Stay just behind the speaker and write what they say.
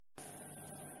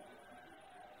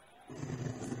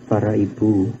para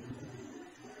ibu,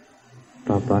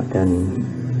 bapak dan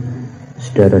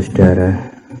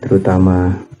saudara-saudara,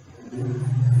 terutama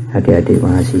adik-adik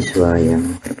mahasiswa yang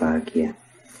berbahagia.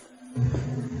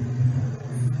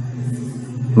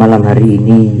 Malam hari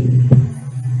ini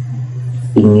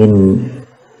ingin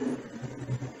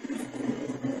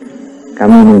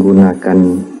kami menggunakan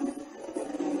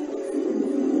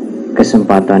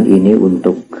kesempatan ini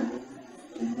untuk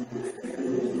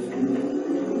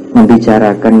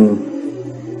membicarakan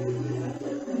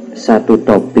satu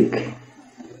topik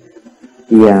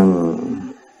yang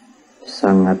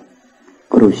sangat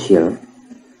krusial,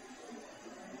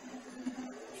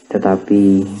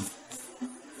 tetapi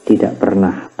tidak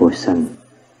pernah bosan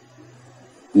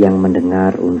yang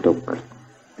mendengar untuk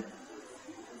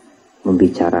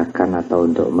membicarakan atau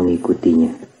untuk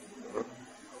mengikutinya.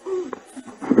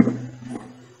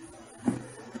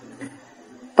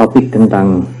 Topik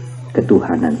tentang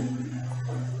ketuhanan.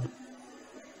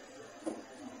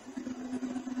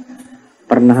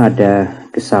 Pernah ada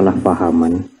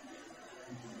kesalahpahaman,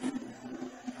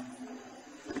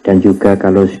 dan juga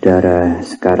kalau saudara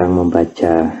sekarang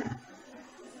membaca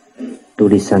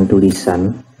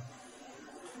tulisan-tulisan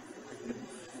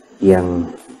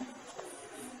yang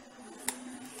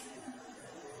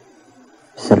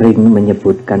sering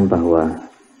menyebutkan bahwa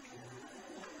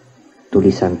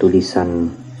tulisan-tulisan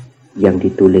yang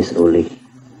ditulis oleh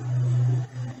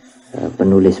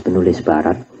penulis-penulis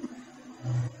barat,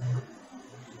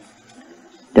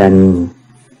 dan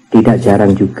tidak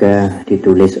jarang juga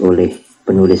ditulis oleh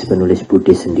penulis-penulis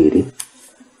Buddhis sendiri,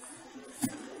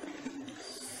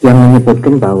 yang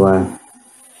menyebutkan bahwa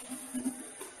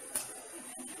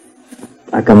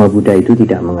agama Buddha itu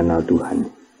tidak mengenal Tuhan,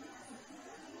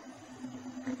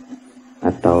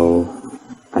 atau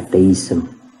ateisme.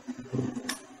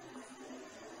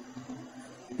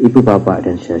 Ibu, bapak,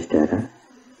 dan saudara,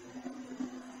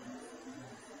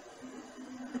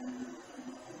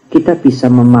 kita bisa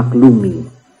memaklumi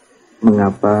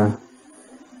mengapa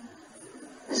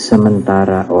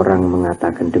sementara orang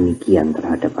mengatakan demikian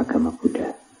terhadap agama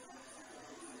Buddha.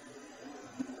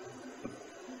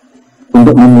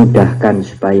 Untuk memudahkan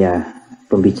supaya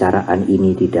pembicaraan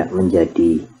ini tidak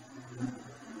menjadi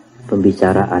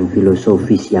pembicaraan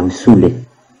filosofis yang sulit,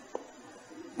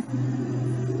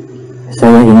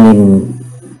 saya ingin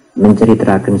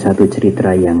menceritakan satu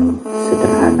cerita yang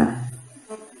sederhana,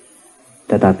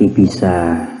 tetapi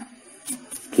bisa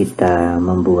kita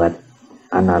membuat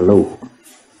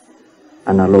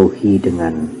analogi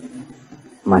dengan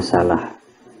masalah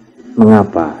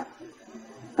mengapa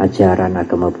ajaran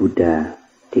agama Buddha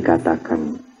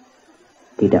dikatakan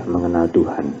tidak mengenal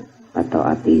Tuhan atau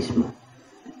ateisme.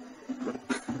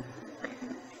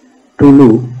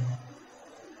 Dulu,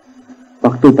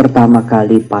 waktu pertama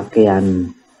kali pakaian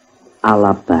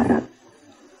ala barat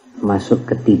masuk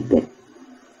ke Tibet,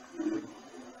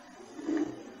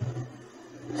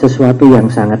 sesuatu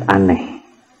yang sangat aneh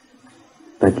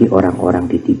bagi orang-orang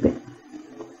di Tibet.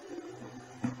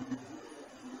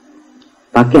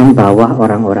 Pakaian bawah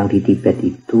orang-orang di Tibet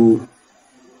itu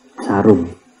sarung.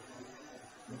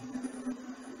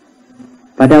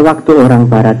 Pada waktu orang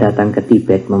barat datang ke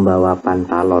Tibet membawa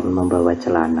pantalon, membawa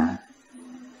celana,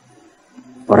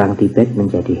 orang Tibet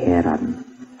menjadi heran.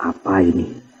 Apa ini?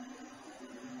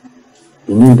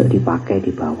 Ini untuk dipakai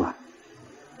di bawah.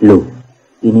 Loh,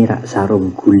 ini rak sarung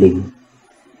guling,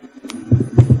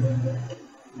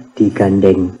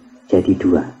 digandeng jadi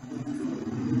dua.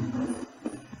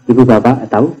 Ibu bapak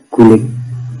tahu guling?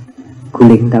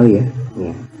 Guling tahu ya?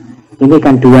 Ya. Ini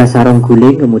kan dua sarung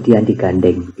guling kemudian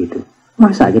digandeng gitu.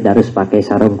 Masa kita harus pakai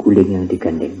sarung guling yang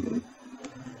digandeng?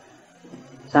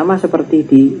 Sama seperti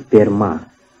di Burma.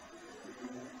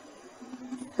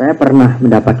 Saya pernah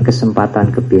mendapat kesempatan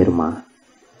ke Burma.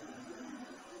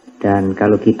 Dan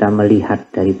kalau kita melihat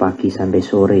dari pagi sampai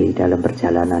sore dalam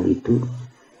perjalanan itu,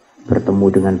 bertemu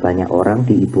dengan banyak orang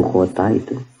di ibu kota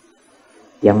itu,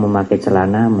 yang memakai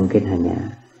celana mungkin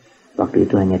waktu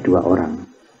itu hanya 2 orang.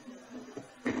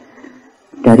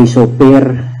 Dari sopir,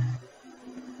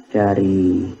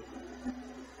 dari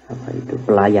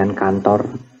pelayan kantor,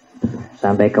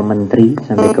 sampai ke menteri,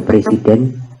 sampai ke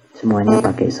presiden, semuanya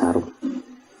pakai sarung.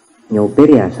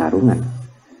 Nyopir ya sarungan.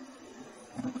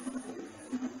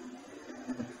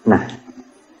 Nah,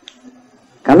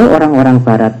 kalau orang-orang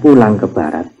barat pulang ke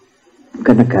barat,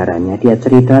 ke negaranya, dia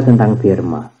cerita tentang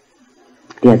Burma,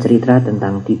 dia cerita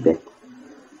tentang Tibet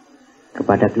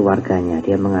kepada keluarganya.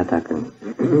 Dia mengatakan,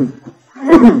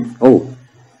 oh,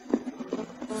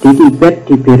 di Tibet,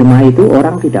 di Burma itu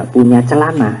orang tidak punya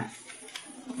celana.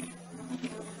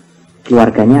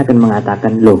 Keluarganya akan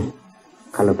mengatakan, loh,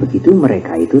 kalau begitu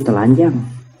mereka itu telanjang.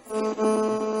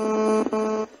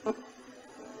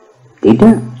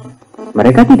 Tidak.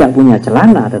 Mereka tidak punya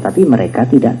celana, tetapi mereka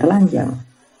tidak telanjang.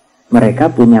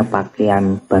 Mereka punya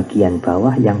pakaian bagian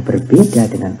bawah yang berbeda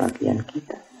dengan pakaian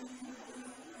kita.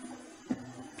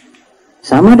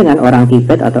 Sama dengan orang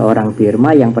Tibet atau orang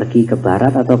Burma yang pergi ke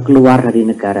barat atau keluar dari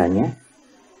negaranya.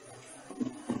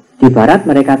 Di barat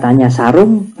mereka tanya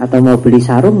sarung atau mau beli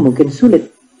sarung mungkin sulit.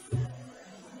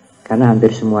 Karena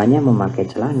hampir semuanya memakai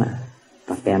celana,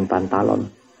 pakaian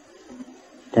pantalon.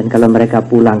 Dan kalau mereka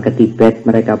pulang ke Tibet,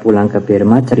 mereka pulang ke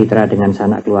Burma, cerita dengan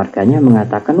sanak keluarganya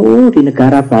mengatakan, oh di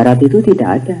negara barat itu tidak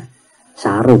ada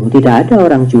sarung, tidak ada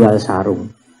orang jual sarung,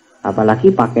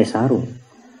 apalagi pakai sarung.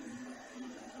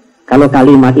 Kalau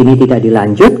kalimat ini tidak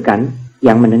dilanjutkan,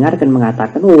 yang mendengarkan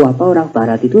mengatakan, oh apa orang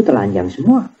barat itu telanjang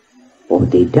semua? Oh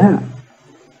tidak,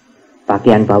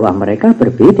 pakaian bawah mereka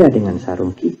berbeda dengan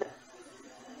sarung kita.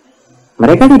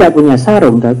 Mereka tidak punya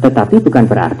sarung, tetapi bukan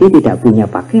berarti tidak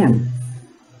punya pakaian.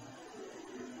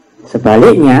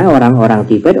 Sebaliknya, orang-orang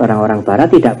Tibet, orang-orang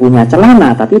Barat tidak punya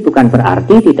celana, tapi bukan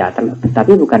berarti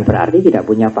tidak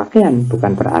punya pakaian,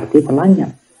 bukan berarti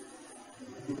telanjang.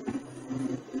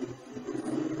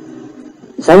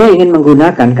 Kami ingin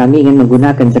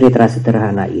menggunakan cerita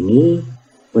sederhana ini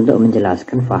untuk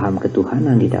menjelaskan faham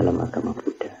ketuhanan di dalam agama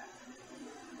Buddha.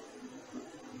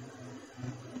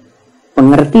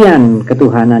 Pengertian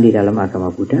ketuhanan di dalam agama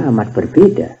Buddha amat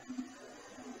berbeda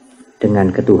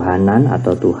dengan ketuhanan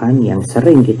atau Tuhan yang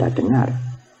sering kita dengar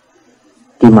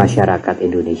di masyarakat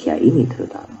Indonesia ini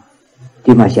terutama.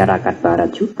 Di masyarakat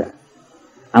Barat juga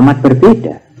amat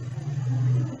berbeda.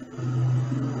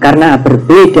 Karena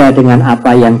berbeda dengan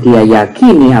apa yang dia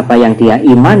yakini, apa yang dia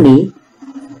imani,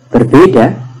 berbeda.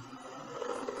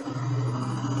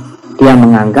 Dia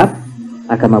menganggap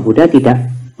agama Buddha tidak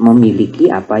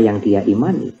memiliki apa yang dia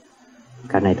imani.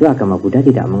 Karena itu agama Buddha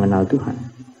tidak mengenal Tuhan.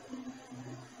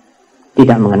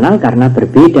 Tidak mengenal karena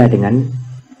berbeda dengan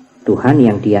Tuhan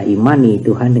yang dia imani,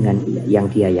 Tuhan dengan yang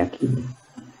dia yakini.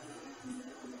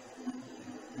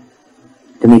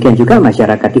 Demikian juga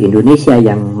masyarakat di Indonesia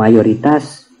yang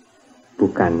mayoritas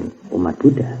bukan umat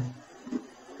Buddha.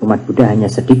 Umat Buddha hanya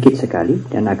sedikit sekali,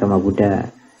 dan agama Buddha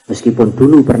meskipun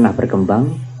dulu pernah berkembang,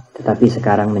 tetapi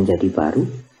sekarang menjadi baru.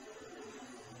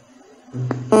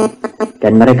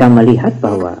 Dan mereka melihat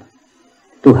bahwa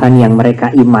Tuhan yang mereka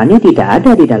imani tidak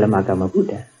ada di dalam agama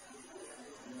Buddha.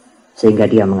 Sehingga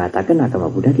dia mengatakan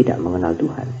agama Buddha tidak mengenal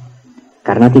Tuhan.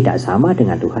 Karena tidak sama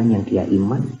dengan Tuhan yang dia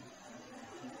imani.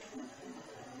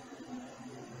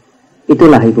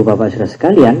 Itulah Ibu Bapak Saudara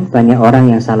sekalian, banyak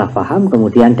orang yang salah paham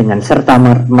kemudian dengan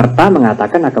serta-merta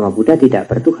mengatakan agama Buddha tidak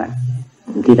bertuhan.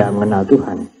 Tidak mengenal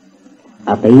Tuhan.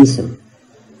 Ateisme.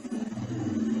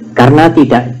 Karena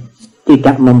tidak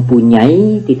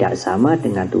mempunyai, tidak sama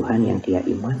dengan Tuhan yang dia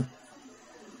imani.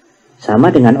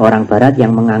 Sama dengan orang Barat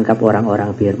yang menganggap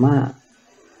orang-orang Burma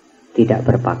tidak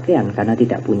berpakaian karena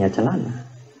tidak punya celana.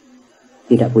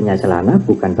 Tidak punya celana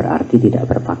bukan berarti tidak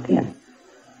berpakaian.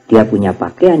 Dia punya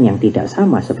pakaian yang tidak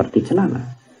sama seperti celana.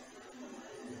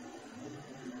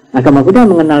 Agama Buddha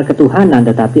mengenal ketuhanan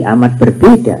tetapi amat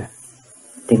berbeda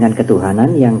dengan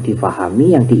ketuhanan yang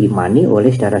difahami, yang diimani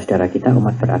oleh saudara-saudara kita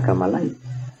umat beragama lain.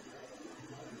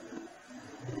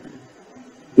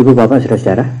 Ibu bapak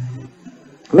saudara-saudara,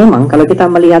 memang kalau kita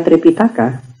melihat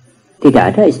Tripitaka, tidak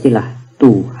ada istilah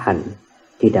Tuhan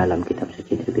di dalam kitab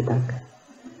suci Tripitaka.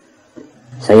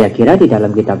 Saya kira di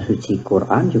dalam kitab suci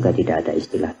Quran juga tidak ada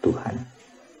istilah Tuhan.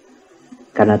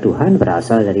 Karena Tuhan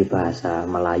berasal dari bahasa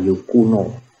Melayu kuno.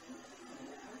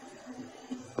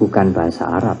 Bukan bahasa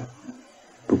Arab,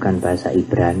 bukan bahasa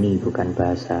Ibrani, bukan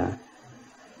bahasa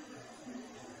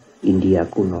India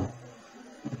kuno.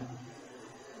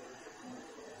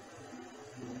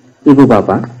 Ibu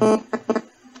bapak,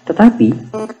 tetapi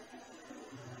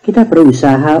kita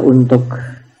berusaha untuk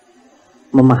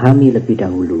memahami lebih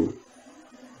dahulu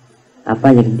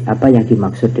apa yang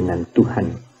dimaksud dengan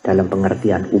Tuhan dalam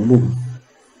pengertian umum.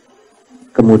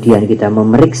 Kemudian kita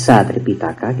memeriksa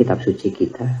Tripitaka, kitab suci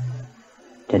kita,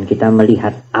 dan kita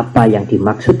melihat apa yang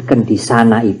dimaksudkan di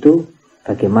sana itu,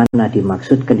 bagaimana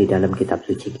dimaksudkan di dalam kitab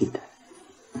suci kita.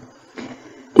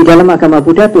 Di dalam agama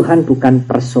Buddha Tuhan bukan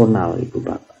personal, Ibu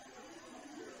Bapak.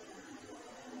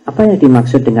 Apa yang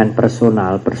dimaksud dengan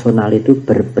personal? Personal itu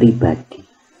berpribadi.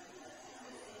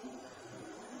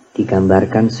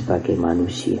 Digambarkan sebagai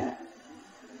manusia.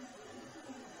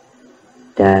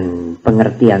 Dan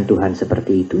pengertian Tuhan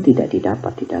seperti itu tidak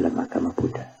didapat di dalam agama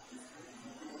Buddha.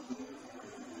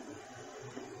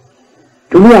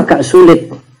 Dulu agak sulit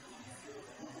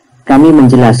kami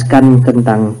menjelaskan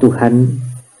tentang Tuhan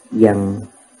yang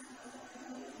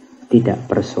tidak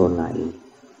personal,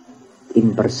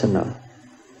 impersonal.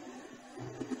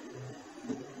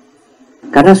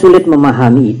 Karena sulit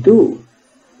memahami itu,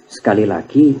 sekali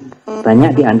lagi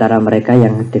banyak di antara mereka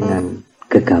yang dengan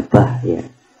gegabah ya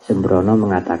sembrono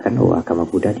mengatakan, oh agama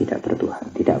Buddha tidak bertuhan,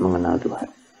 tidak mengenal Tuhan.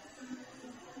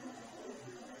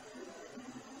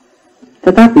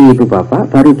 Tetapi Ibu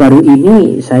Bapak, baru-baru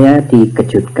ini saya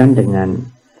dikejutkan dengan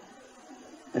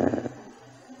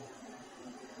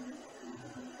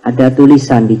ada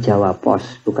tulisan di Jawa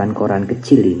Pos, bukan koran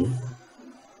kecil ini,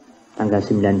 tanggal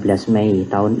 19 Mei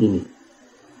tahun ini.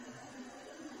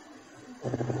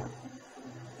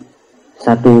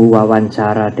 Satu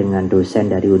wawancara dengan dosen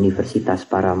dari Universitas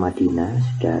Paramadina,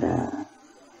 Saudara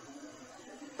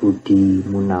Budi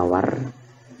Munawar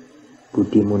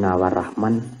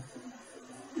Rahman,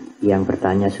 yang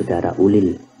bertanya Saudara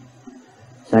Ulil.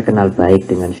 Saya kenal baik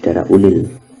dengan Saudara Ulil.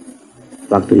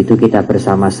 Waktu itu kita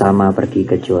bersama-sama pergi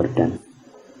ke Jordan.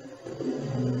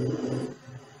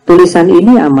 Tulisan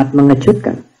ini amat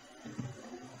mengejutkan,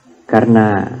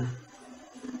 karena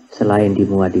selain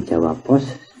dimuat di Jawa Pos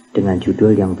dengan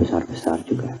judul yang besar-besar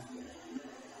juga.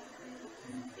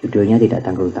 Judulnya tidak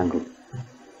tanggung-tanggung.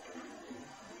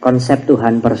 Konsep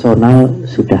Tuhan personal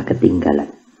sudah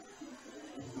ketinggalan.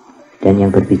 Dan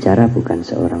yang berbicara bukan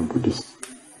seorang Buddhis,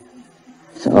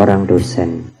 seorang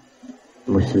dosen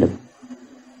Muslim.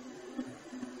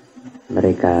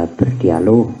 Mereka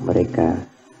berdialog, mereka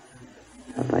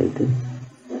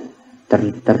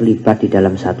terlibat di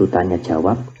dalam satu tanya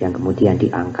jawab yang kemudian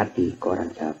diangkat di koran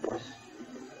Jawa Pos.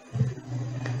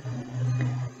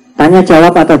 Tanya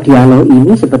jawab atau dialog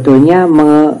ini sebetulnya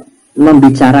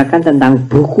membicarakan tentang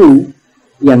buku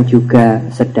yang juga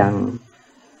sedang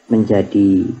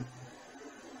menjadi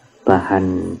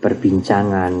bahan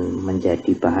perbincangan,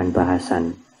 menjadi bahan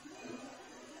bahasan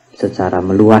secara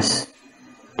meluas.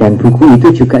 Dan buku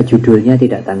itu juga judulnya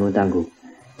tidak tanggung-tanggung,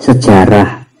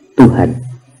 Sejarah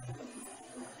Tuhan.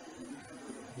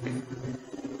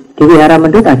 Di Wihara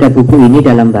Mendut ada buku ini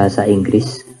dalam bahasa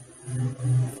Inggris,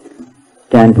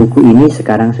 dan buku ini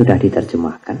sekarang sudah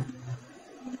diterjemahkan.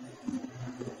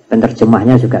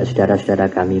 Penerjemahnya juga saudara-saudara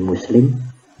kami Muslim,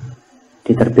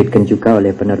 diterbitkan juga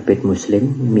oleh penerbit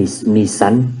Muslim,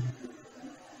 Misan.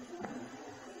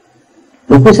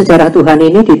 Buku Sejarah Tuhan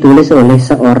ini ditulis oleh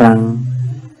seorang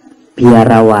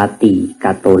biarawati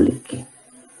Katolik,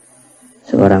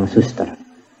 seorang suster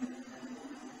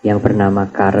yang bernama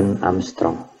Karen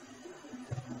Armstrong.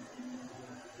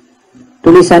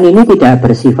 Tulisan ini tidak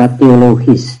bersifat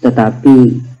teologis,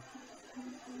 tetapi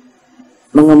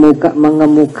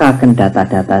mengemukakan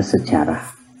data-data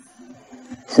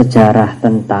sejarah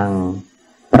tentang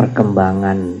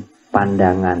perkembangan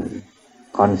pandangan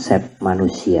konsep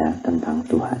manusia tentang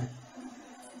Tuhan.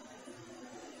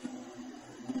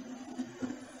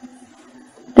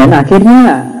 Dan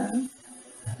akhirnya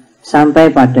sampai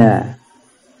pada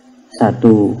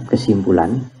satu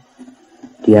kesimpulan.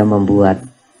 Dia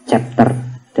membuat chapter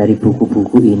dari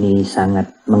buku-buku ini sangat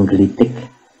menggelitik.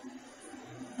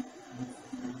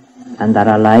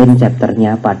 Antara lain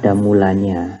chapternya pada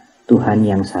mulanya Tuhan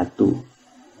yang satu.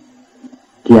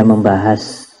 Dia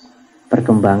membahas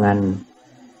perkembangan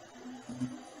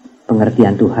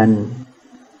pengertian Tuhan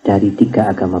dari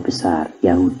 3 agama besar,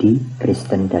 Yahudi,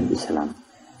 Kristen, dan Islam.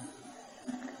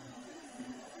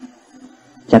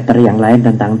 Chapter yang lain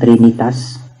tentang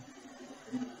Trinitas,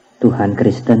 Tuhan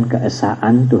Kristen,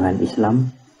 keesaan, Tuhan Islam,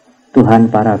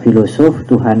 Tuhan para filosof,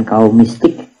 Tuhan kaum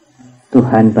mistik,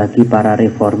 Tuhan bagi para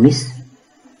reformis.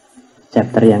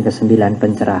 Chapter yang ke-9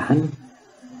 pencerahan,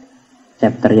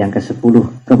 chapter yang ke-10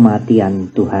 kematian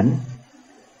Tuhan,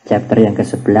 chapter yang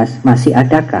ke-11 masih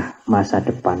adakah masa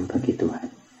depan bagi Tuhan.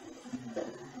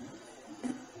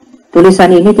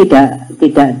 Tulisan ini tidak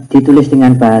ditulis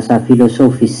dengan bahasa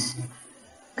filosofis,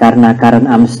 karena Karen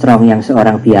Armstrong yang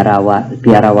seorang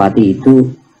biarawati itu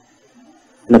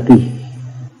lebih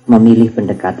memilih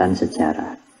pendekatan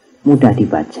sejarah, mudah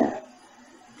dibaca,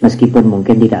 meskipun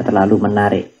mungkin tidak terlalu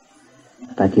menarik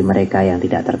bagi mereka yang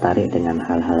tidak tertarik dengan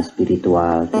hal-hal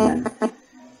spiritual,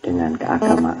 dengan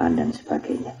keagamaan dan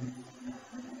sebagainya.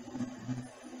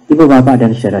 Ibu bapak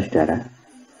dan saudara-saudara,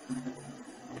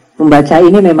 membaca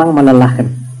ini memang melelahkan,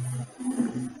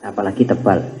 apalagi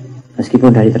tebal,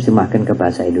 meskipun sudah diterjemahkan ke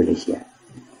bahasa Indonesia.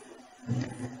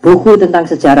 Buku tentang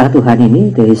sejarah Tuhan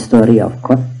ini, The History of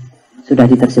God, sudah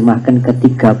diterjemahkan ke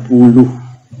 35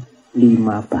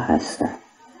 bahasa.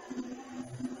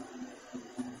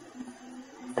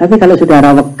 Tapi kalau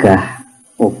saudara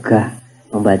ogah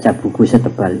membaca buku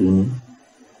setebal ini,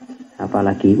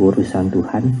 apalagi urusan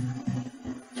Tuhan,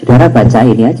 saudara baca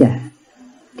ini aja,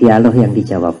 dialog yang di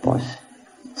Jawa Pos,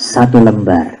 1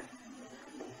 lembar.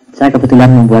 Saya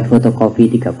kebetulan membuat fotokopi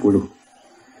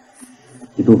 30.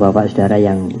 Ibu bapak saudara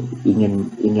yang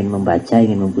ingin membaca,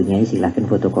 ingin mempunyai, silahkan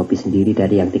fotokopi sendiri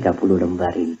dari yang 30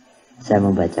 lembar ini. Saya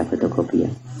membaca fotokopi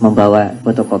ya, membawa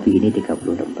fotokopi ini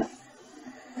 30 lembar.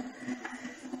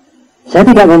 Saya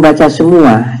tidak membaca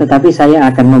semua, tetapi saya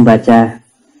akan membaca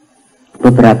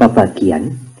beberapa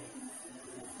bagian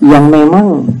yang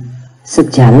memang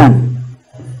sejalan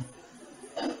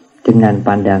dengan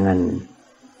pandangan,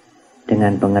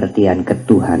 dengan pengertian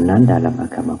ketuhanan dalam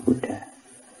agama Buddha.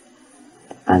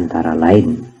 Antara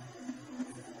lain,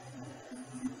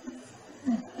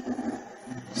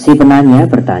 si penanya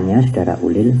bertanya, Saudara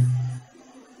Ulil,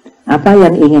 apa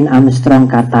yang ingin Armstrong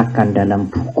katakan dalam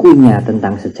bukunya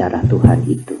tentang sejarah Tuhan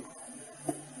itu?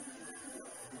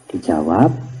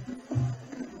 Dijawab,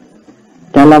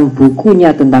 dalam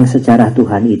bukunya tentang sejarah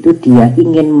Tuhan itu dia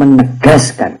ingin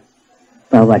menegaskan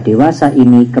bahwa dewasa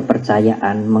ini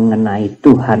kepercayaan mengenai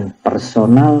Tuhan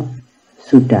personal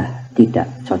sudah tidak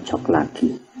cocok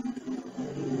lagi.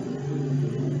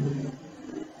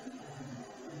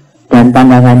 Dan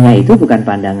pandangannya itu bukan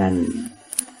pandangan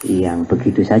yang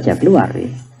begitu saja keluar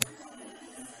ya.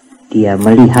 Dia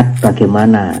melihat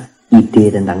bagaimana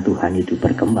ide tentang Tuhan itu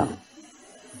berkembang.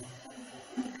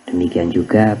 Demikian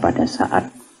juga pada saat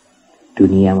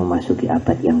dunia memasuki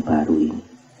abad yang baru ini.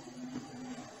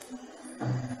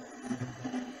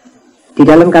 Di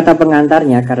dalam kata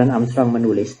pengantarnya, Karen Armstrong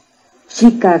menulis,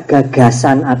 jika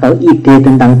gagasan atau ide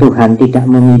tentang Tuhan tidak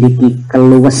memiliki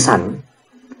keluasan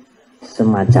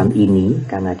semacam ini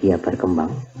karena dia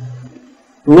berkembang,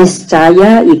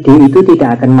 niscaya ide itu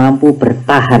tidak akan mampu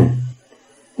bertahan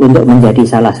untuk menjadi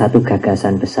salah satu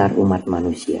gagasan besar umat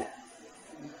manusia.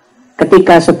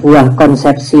 Ketika sebuah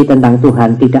konsepsi tentang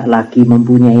Tuhan tidak lagi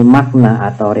mempunyai makna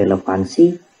atau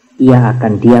relevansi, ia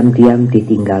akan diam-diam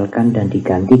ditinggalkan dan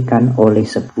digantikan oleh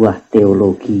sebuah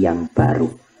teologi yang baru.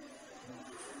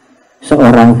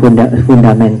 Seorang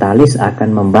fundamentalis akan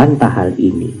membantah hal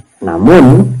ini.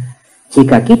 Namun,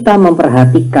 jika kita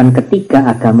memperhatikan ketiga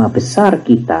agama besar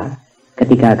kita,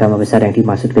 ketiga agama besar yang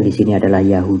dimaksudkan di sini adalah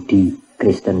Yahudi,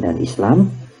 Kristen, dan Islam,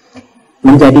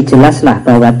 menjadi jelaslah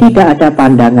bahwa tidak ada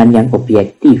pandangan yang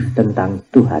objektif tentang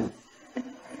Tuhan.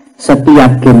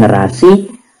 Setiap generasi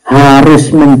harus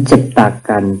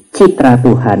menciptakan citra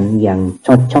Tuhan yang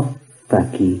cocok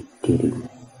bagi dirinya.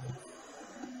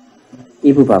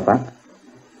 Ibu bapak,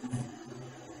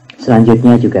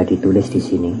 selanjutnya juga ditulis di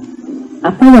sini,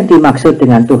 apa yang dimaksud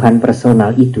dengan Tuhan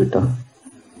personal itu toh?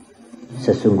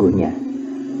 Sesungguhnya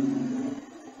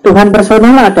Tuhan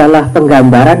personal adalah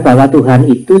penggambaran bahwa Tuhan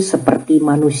itu seperti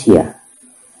manusia,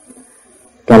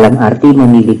 dalam arti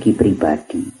memiliki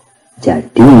pribadi.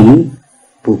 Jadi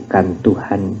bukan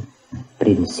Tuhan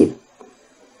prinsip.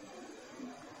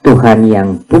 Tuhan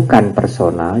yang bukan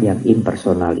personal, yang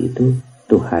impersonal itu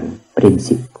Tuhan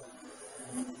prinsip.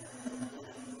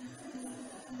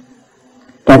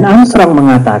 Dan Armstrong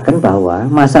mengatakan bahwa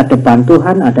masa depan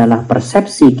Tuhan adalah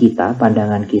persepsi kita,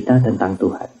 pandangan kita tentang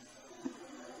Tuhan.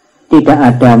 Tidak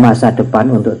ada masa depan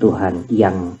untuk Tuhan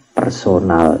yang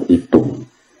personal itu.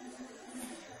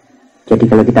 Jadi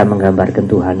kalau kita menggambarkan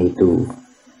Tuhan itu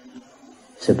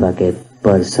sebagai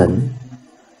person,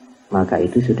 maka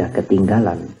itu sudah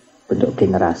ketinggalan untuk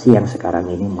generasi yang sekarang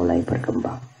ini mulai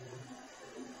berkembang.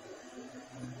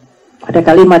 Ada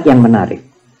kalimat yang menarik.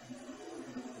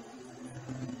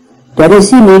 Dari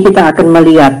sini kita akan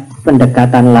melihat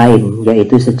pendekatan lain,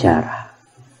 yaitu sejarah.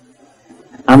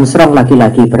 Armstrong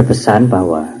lagi-lagi berpesan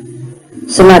bahwa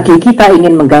selagi kita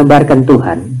ingin menggambarkan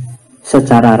Tuhan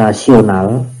secara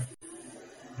rasional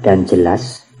dan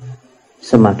jelas,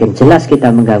 semakin jelas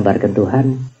kita menggambarkan Tuhan,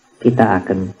 kita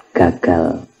akan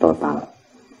gagal total.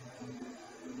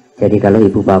 Jadi kalau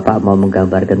ibu bapak mau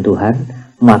menggambarkan Tuhan,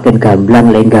 makin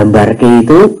gamblang gambar ke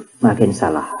itu, makin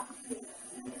salah.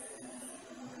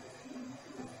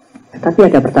 Tapi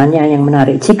ada pertanyaan yang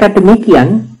menarik. Jika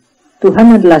demikian,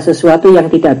 Tuhan adalah sesuatu yang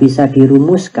tidak bisa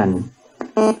dirumuskan.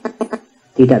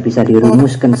 Tidak bisa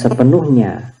dirumuskan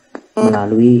sepenuhnya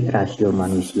melalui rasio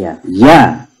manusia.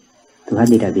 Ya, Tuhan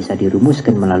tidak bisa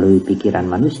dirumuskan melalui pikiran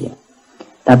manusia.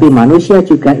 Tapi manusia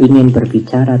juga ingin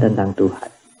berbicara tentang Tuhan.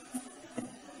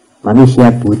 Manusia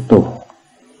butuh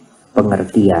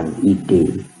pengertian,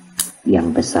 ide yang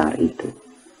besar itu.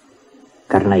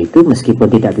 Karena itu meskipun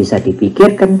tidak bisa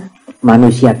dipikirkan,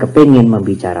 manusia kepingin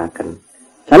membicarakan.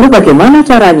 Lalu bagaimana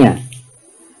caranya?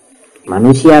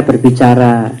 Manusia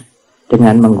berbicara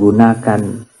dengan menggunakan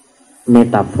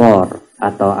metafor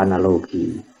atau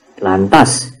analogi.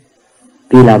 Lantas,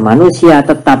 bila manusia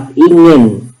tetap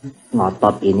ingin,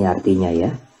 ngotot ini artinya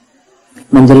ya,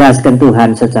 menjelaskan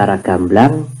Tuhan secara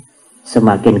gamblang,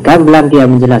 semakin gamblang dia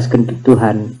menjelaskan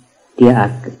Tuhan, dia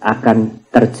akan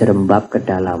terjerembab ke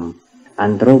dalam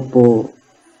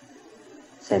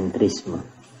antroposentrisme.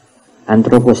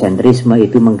 Antroposentrisme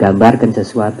itu menggambarkan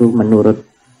sesuatu menurut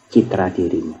citra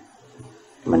dirinya.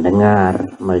 Mendengar,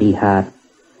 melihat,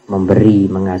 memberi,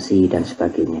 mengasihi, dan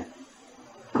sebagainya.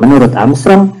 Menurut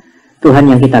Armstrong, Tuhan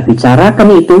yang kita bicarakan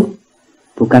itu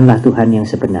bukanlah Tuhan yang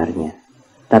sebenarnya,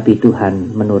 tapi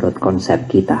Tuhan menurut konsep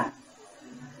kita.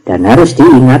 Dan harus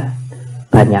diingat,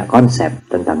 banyak konsep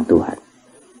tentang Tuhan.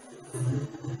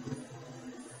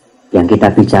 Yang kita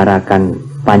bicarakan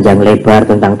panjang lebar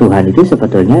tentang Tuhan itu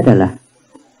sebetulnya adalah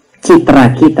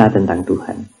citra kita tentang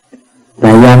Tuhan,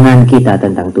 bayangan kita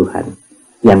tentang Tuhan,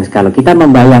 yang kalau kita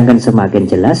membayangkan semakin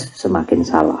jelas, semakin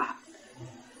salah.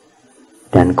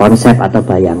 Dan konsep atau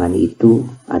bayangan itu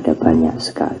ada banyak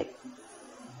sekali.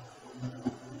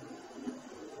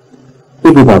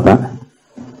 Ibu Bapak,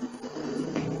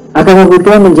 agama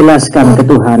Buddha menjelaskan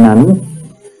ketuhanan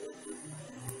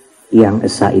yang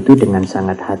esa itu dengan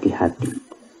sangat hati-hati.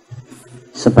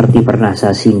 Seperti pernah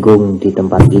saya singgung di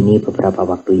tempat ini beberapa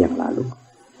waktu yang lalu.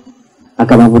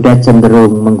 Agama Buddha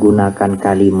cenderung menggunakan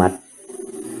kalimat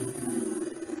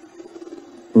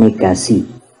negasi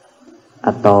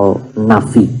atau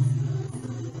nafi,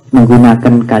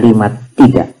 menggunakan kalimat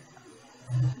tidak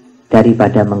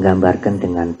daripada menggambarkan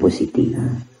dengan positif.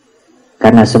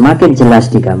 Karena semakin jelas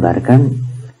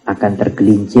digambarkan, akan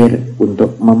tergelincir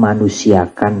untuk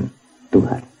memanusiakan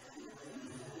Tuhan.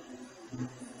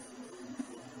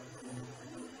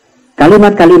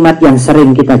 Kalimat-kalimat yang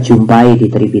sering kita jumpai di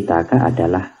Tripitaka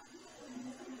adalah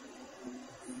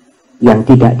yang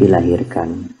tidak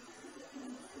dilahirkan,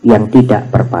 yang tidak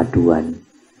perpaduan,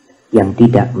 yang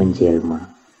tidak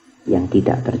menjelma, yang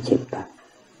tidak tercipta.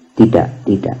 Tidak.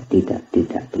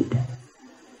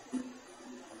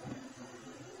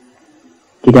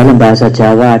 Di dalam bahasa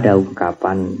Jawa ada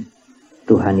ungkapan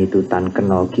Tuhan itu tan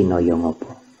kena kina ya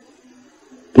ngopo.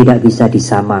 Tidak bisa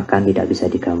disamakan, tidak bisa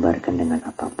digambarkan dengan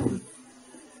apapun.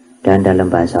 Dan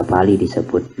dalam bahasa Pali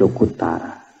disebut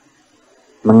lokutara,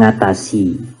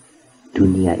 mengatasi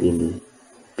dunia ini,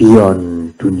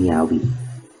 beyond duniawi.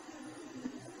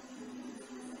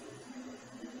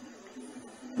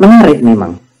 Menarik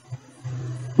memang.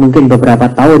 Mungkin beberapa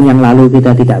tahun yang lalu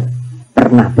kita tidak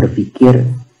pernah berpikir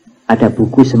ada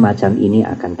buku semacam ini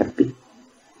akan terbit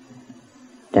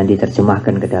dan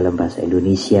diterjemahkan ke dalam bahasa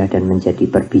Indonesia dan menjadi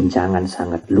perbincangan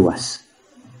sangat luas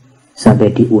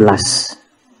sampai diulas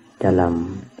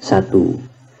dalam satu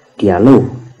dialog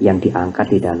yang diangkat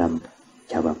di dalam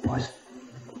Jawa Pos.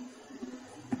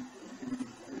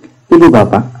 Ibu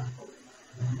Bapak,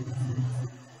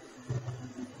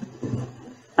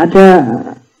 ada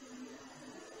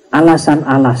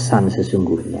alasan-alasan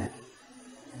sesungguhnya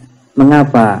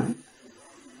mengapa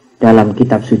dalam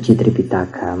kitab suci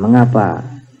Tripitaka, mengapa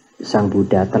Sang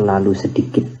Buddha terlalu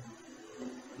sedikit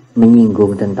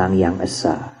menyinggung tentang yang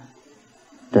esa,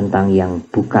 tentang yang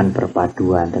bukan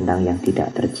perpaduan, tentang yang tidak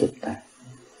tercipta.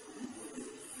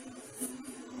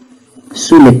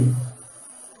 Sulit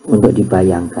untuk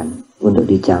dibayangkan, untuk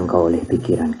dijangkau oleh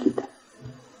pikiran kita.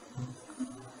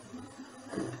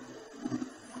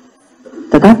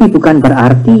 Tetapi bukan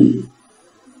berarti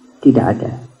tidak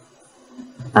ada.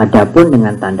 Adapun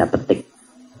dengan tanda petik.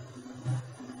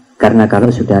 Karena kalau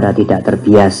saudara tidak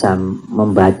terbiasa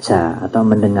membaca atau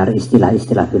mendengar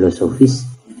istilah-istilah filosofis,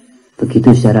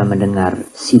 begitu saudara mendengar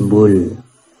simbol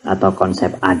atau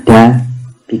konsep ada,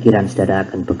 pikiran saudara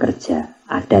akan bekerja.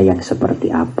 Ada yang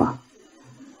seperti apa?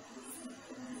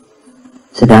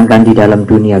 Sedangkan di dalam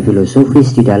dunia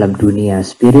filosofis, di dalam dunia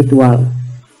spiritual,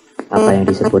 apa yang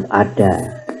disebut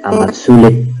ada amat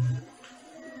sulit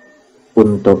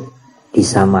untuk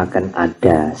disamakan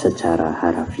ada secara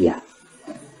harafiah.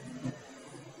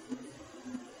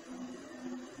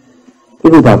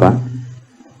 Ibu Bapak,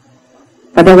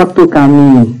 pada waktu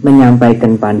kami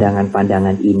menyampaikan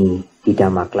pandangan-pandangan ini di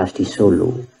Damaklas di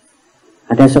Solo,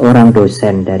 ada seorang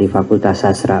dosen dari Fakultas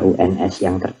Sastra UNS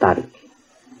yang tertarik.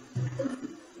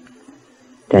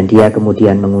 Dan dia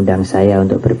kemudian mengundang saya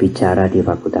untuk berbicara di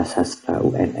Fakultas Sastra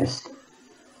UNS,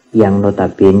 yang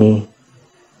notabene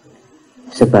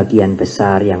sebagian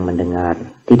besar yang mendengar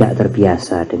tidak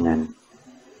terbiasa dengan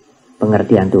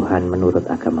pengertian Tuhan menurut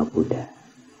agama Buddha.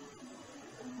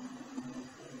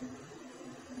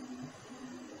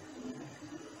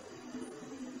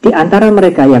 Di antara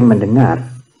mereka yang mendengar,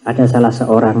 ada salah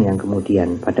seorang yang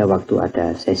kemudian pada waktu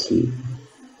ada sesi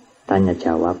tanya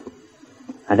jawab,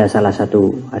 ada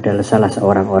salah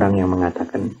seorang orang yang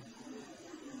mengatakan,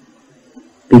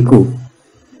 "Biku,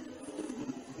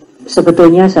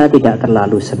 sebetulnya saya tidak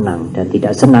terlalu senang dan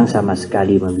tidak senang sama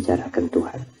sekali membicarakan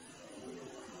Tuhan.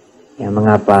 Ya,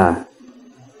 mengapa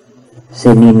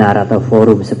seminar atau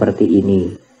forum seperti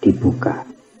ini dibuka?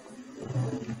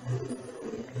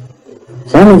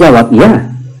 Saya menjawab, ya,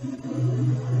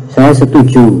 saya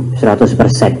setuju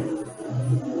 100%.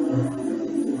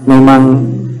 Memang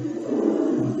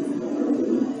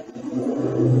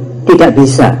tidak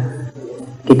bisa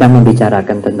kita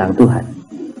membicarakan tentang Tuhan.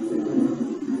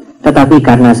 Tetapi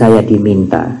karena saya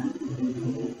diminta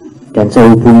dan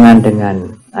sehubungan dengan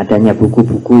adanya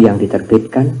buku-buku yang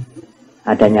diterbitkan,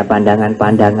 adanya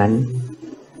pandangan-pandangan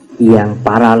yang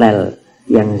paralel,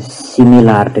 yang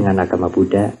similar dengan agama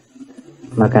Buddha,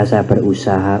 maka saya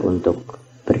berusaha untuk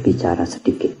berbicara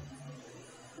sedikit.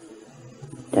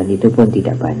 Dan itu pun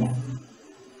tidak banyak.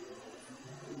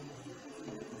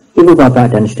 Ibu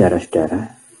bapak dan saudara-saudara,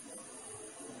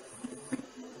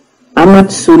 amat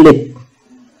sulit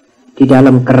di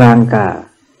dalam kerangka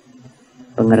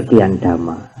pengertian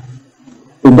Dhamma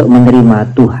untuk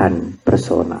menerima Tuhan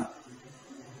personal.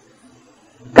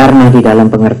 Karena di dalam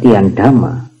pengertian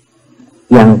Dhamma,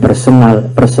 yang personal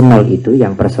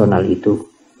itu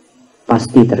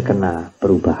pasti terkena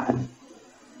perubahan.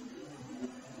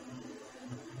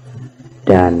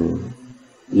 Dan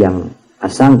yang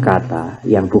asangkata,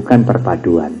 yang bukan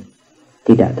perpaduan,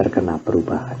 tidak terkena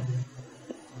perubahan.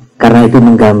 Karena itu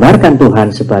menggambarkan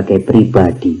Tuhan sebagai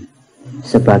pribadi,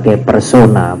 sebagai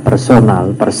personal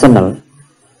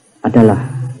adalah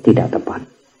tidak tepat.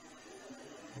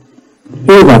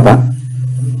 Ibu bapak,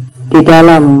 di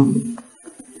dalam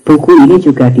buku ini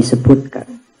juga disebutkan,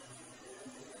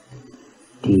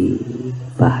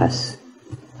 dibahas,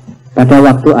 pada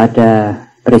waktu ada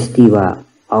peristiwa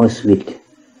Auschwitz,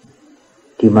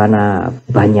 di mana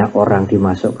banyak orang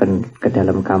dimasukkan ke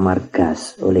dalam kamar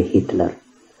gas oleh Hitler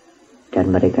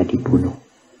dan mereka dibunuh.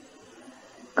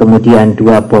 Kemudian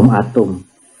 2 bom atom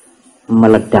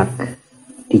meledak,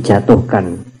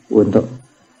 dijatuhkan untuk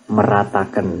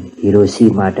meratakan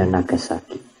Hiroshima dan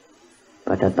Nagasaki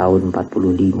pada tahun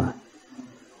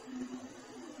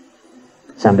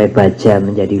 45. Sampai baja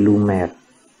menjadi lumer.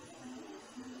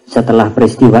 Setelah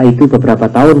peristiwa itu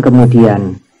beberapa tahun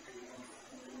kemudian,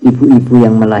 ibu-ibu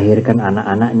yang melahirkan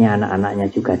anak-anaknya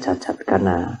juga cacat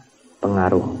karena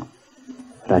pengaruh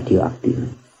radioaktif.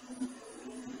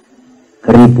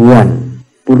 Ribuan,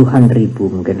 puluhan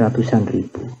ribu, mungkin ratusan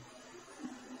ribu.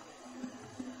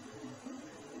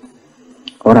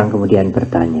 Orang kemudian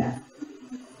bertanya,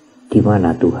 di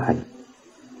mana Tuhan?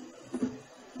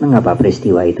 Mengapa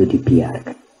peristiwa itu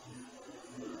dibiarkan?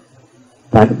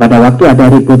 Pada waktu ada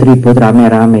ribut-ribut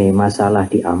rame-rame masalah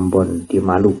di Ambon, di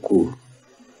Maluku,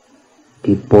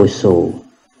 di Poso,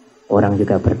 orang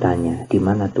juga bertanya, di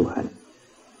mana Tuhan?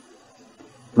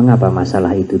 Mengapa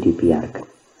masalah itu dibiarkan?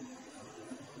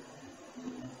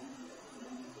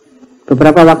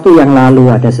 Beberapa waktu yang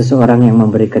lalu ada seseorang yang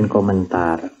memberikan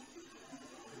komentar.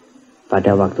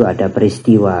 Pada waktu ada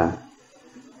peristiwa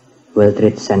World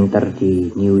Trade Center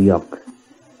di New York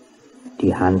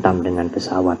dihantam dengan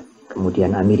pesawat.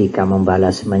 Kemudian Amerika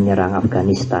membalas menyerang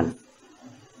Afghanistan.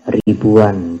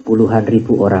 Ribuan, puluhan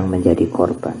ribu orang menjadi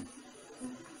korban.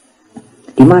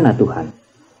 Di mana Tuhan?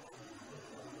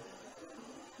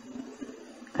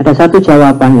 Ada satu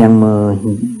jawaban yang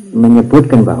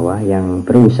menyebutkan bahwa, yang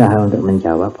berusaha untuk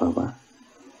menjawab bahwa,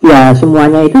 ya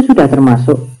semuanya itu sudah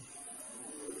termasuk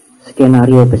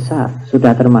skenario besar,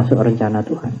 sudah termasuk rencana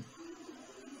Tuhan.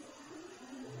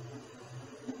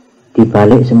 Di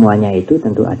balik semuanya itu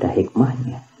tentu ada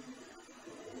hikmahnya.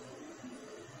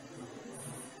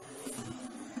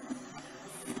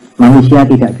 Manusia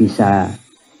tidak bisa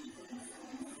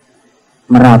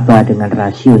meraba dengan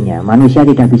rasionya. Manusia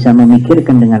tidak bisa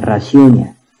memikirkan dengan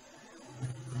rasionya.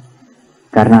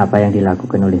 Karena apa yang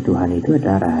dilakukan oleh Tuhan itu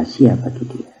adalah rahasia bagi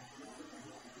dia.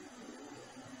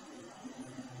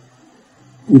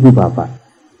 Ibu bapak,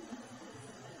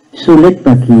 sulit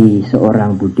bagi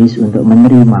seorang Buddhis untuk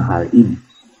menerima hal ini.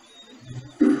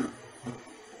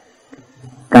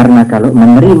 Karena kalau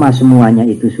menerima semuanya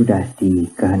itu sudah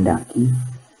dikehendaki,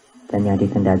 dan yang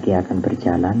dikehendaki akan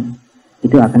berjalan,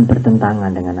 itu akan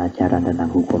bertentangan dengan ajaran tentang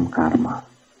hukum karma.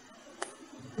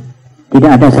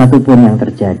 Tidak ada satupun yang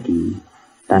terjadi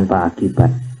tanpa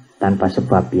akibat, tanpa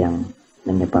sebab yang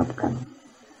menyebabkan,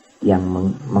 yang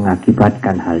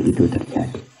mengakibatkan hal itu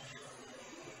terjadi.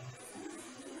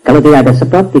 Kalau tidak ada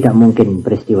sebab, tidak mungkin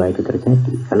peristiwa itu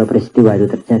terjadi. Kalau peristiwa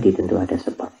itu terjadi, tentu ada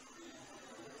sebab.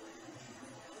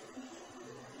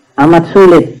 Amat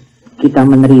sulit kita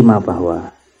menerima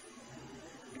bahwa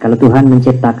kalau Tuhan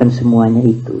menciptakan semuanya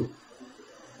itu,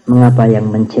 mengapa yang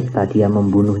mencipta dia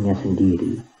membunuhnya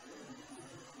sendiri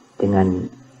dengan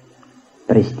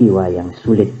peristiwa yang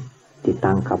sulit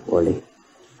ditangkap oleh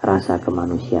rasa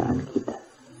kemanusiaan kita.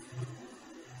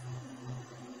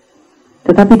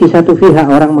 Tetapi di satu pihak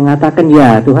orang mengatakan,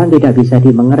 ya Tuhan tidak bisa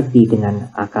dimengerti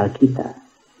dengan akal kita.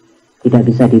 Tidak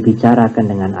bisa dibicarakan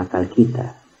dengan akal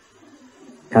kita.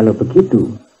 Kalau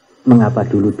begitu, mengapa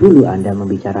dulu-dulu Anda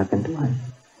membicarakan Tuhan?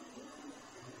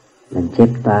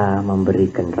 Mencipta,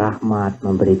 memberikan rahmat,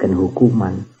 memberikan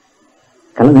hukuman.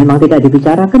 Kalau memang tidak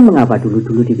dibicarakan, mengapa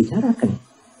dulu-dulu dibicarakan?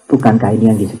 Bukankah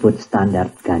ini yang disebut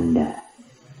standar ganda?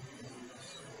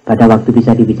 Pada waktu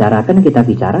bisa dibicarakan, kita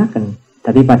bicarakan.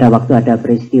 Tapi pada waktu ada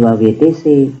peristiwa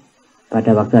WTC,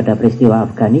 pada waktu ada peristiwa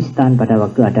Afghanistan, pada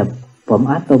waktu ada bom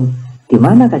atom, di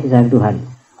mana kasih sayang Tuhan?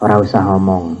 Ora usah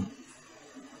ngomong.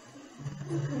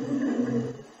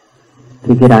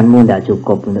 Pikiranmu tidak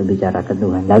cukup untuk bicarakan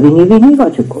Tuhan. Nah, wingi-wingi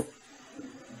kok cukup.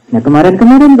 Nah,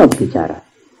 kemarin-kemarin kok bicara.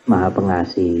 Maha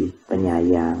pengasih,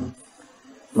 penyayang,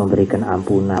 memberikan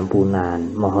ampunan,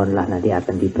 mohonlah nanti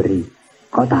akan diberi.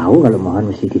 Kok tahu kalau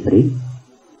mohon mesti diberi?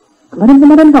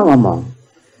 Kemarin-kemarin kok ngomong.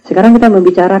 Sekarang kita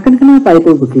membicarakan kenapa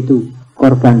itu begitu,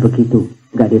 korban begitu,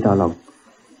 nggak ditolong.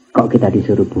 Kok kita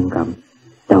disuruh bungkam?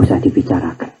 Tidak usah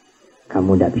dibicarakan.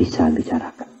 Kamu tidak bisa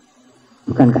bicarakan.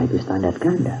 Bukankah itu standar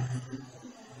ganda?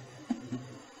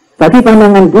 Bagi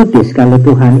pandangan Buddhis, kalau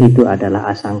Tuhan itu adalah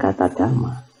asangkata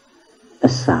dhamma,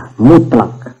 esa,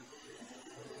 mutlak.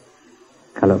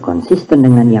 Kalau konsisten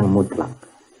dengan yang mutlak,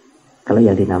 kalau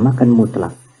yang dinamakan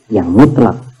mutlak, yang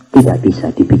mutlak tidak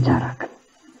bisa dibicarakan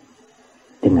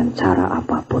dengan cara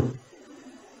apapun.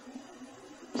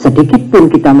 Sedikit pun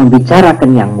kita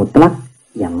membicarakan yang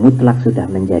mutlak sudah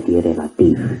menjadi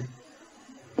relatif,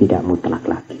 tidak mutlak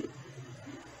lagi.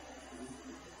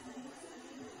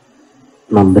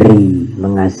 Memberi,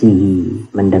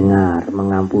 mengasihi, mendengar,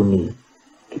 mengampuni,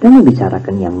 kita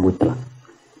membicarakan yang mutlak.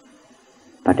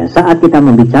 Pada saat kita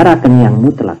membicarakan yang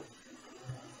mutlak,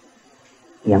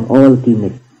 yang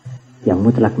ultimate, yang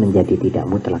mutlak menjadi tidak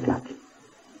mutlak lagi.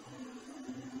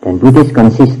 Dan Buddhis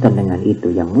konsisten dengan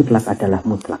itu, yang mutlak adalah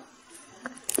mutlak.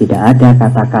 Tidak ada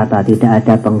kata-kata, tidak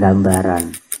ada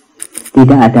penggambaran,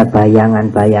 tidak ada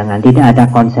bayangan-bayangan, tidak ada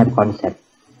konsep-konsep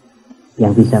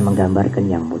yang bisa menggambarkan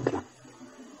yang mutlak.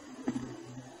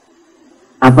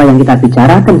 Apa yang kita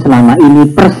bicarakan selama ini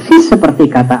persis seperti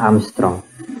kata Armstrong.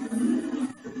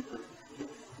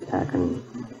 Saya akan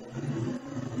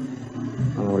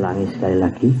mengulangi sekali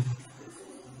lagi.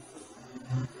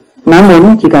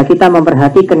 Namun jika kita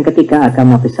memperhatikan ketiga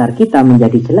agama besar kita,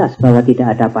 menjadi jelas bahwa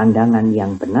tidak ada pandangan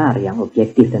yang benar, yang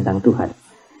objektif tentang Tuhan.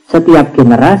 Setiap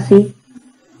generasi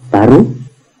baru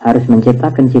harus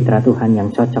menciptakan citra Tuhan yang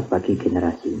cocok bagi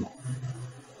generasinya.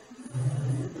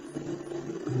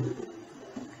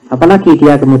 Apalagi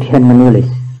dia kemudian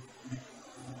menulis,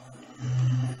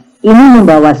 ini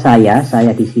membawa saya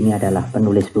di sini adalah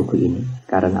penulis buku ini,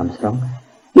 Karen Armstrong.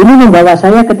 Ini membawa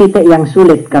saya ke titik yang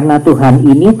sulit karena Tuhan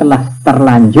ini telah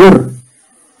terlanjur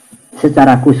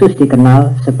secara khusus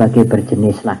dikenal sebagai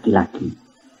berjenis laki-laki.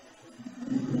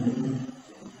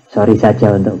 Sorry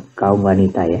saja untuk kaum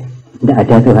wanita ya, tidak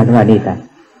ada Tuhan wanita.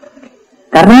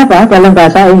 Karena apa? Dalam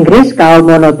bahasa Inggris kaum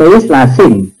monoteis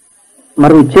lazim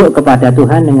merujuk kepada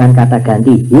Tuhan dengan kata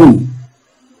ganti he,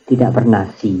 tidak pernah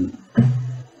si.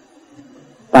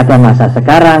 Pada masa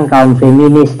sekarang kaum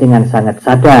feminis dengan sangat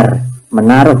sadar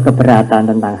menaruh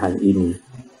keberatan tentang hal ini.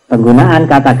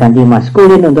 Penggunaan kata ganti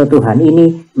maskulin untuk Tuhan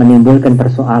ini menimbulkan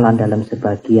persoalan dalam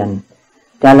sebagian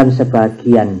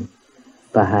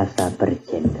bahasa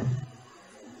bergender.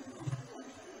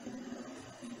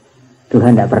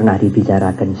 Tuhan tidak pernah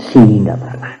dibicarakan si, tidak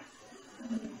pernah.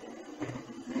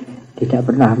 Tidak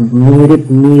pernah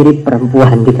mirip-mirip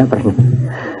perempuan, tidak pernah.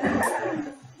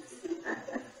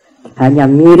 Hanya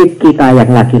mirip kita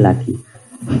yang laki-laki.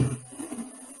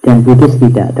 Dan Buddhis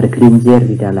tidak tergelincir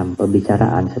di dalam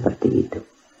pembicaraan seperti itu.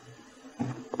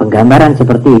 Penggambaran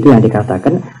seperti itu yang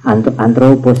dikatakan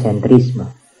antroposentrisme.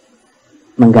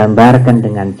 Menggambarkan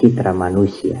dengan citra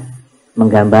manusia.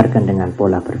 Menggambarkan dengan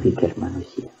pola berpikir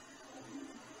manusia.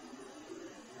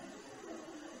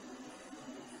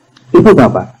 Ibu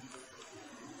bapak,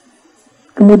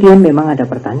 kemudian memang ada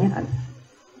pertanyaan.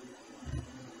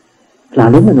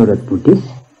 Lalu menurut Buddhis,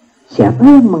 siapa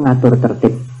yang mengatur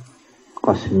tertib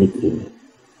kosmik ini?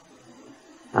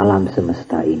 Alam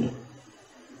semesta ini.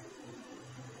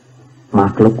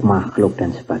 Makhluk-makhluk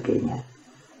dan sebagainya.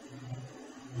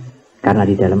 Karena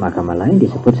di dalam agama lain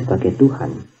disebut sebagai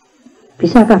Tuhan.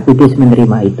 Bisakah Buddhis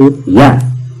menerima itu? Ya.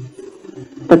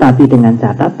 Tetapi dengan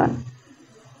catatan,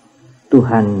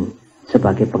 Tuhan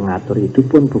sebagai pengatur itu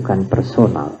pun bukan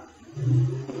personal.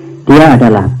 Dia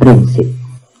adalah prinsip,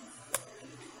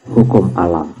 hukum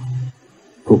alam,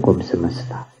 hukum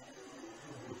semesta,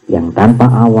 yang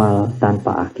tanpa awal,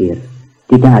 tanpa akhir,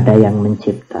 tidak ada yang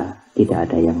mencipta,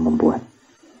 tidak ada yang membuat.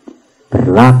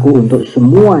 berlaku untuk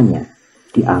semuanya,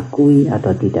 diakui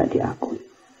atau tidak diakui,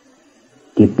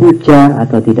 dipuja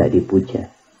atau tidak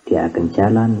dipuja, dia akan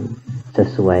jalan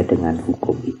sesuai dengan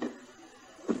hukum itu.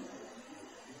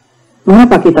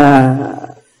 Mengapa kita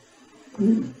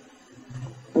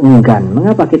enggan?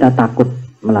 Mengapa kita takut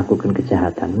melakukan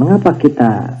kejahatan? Mengapa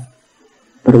kita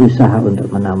berusaha untuk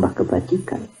menambah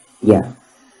kebajikan? Ya,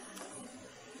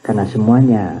 karena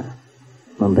semuanya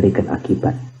memberikan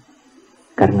akibat,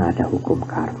 karena ada hukum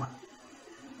karma.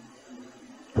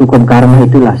 Hukum karma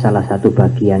itulah salah satu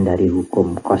bagian dari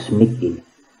hukum kosmik ini,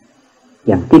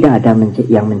 yang tidak ada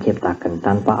yang menciptakan,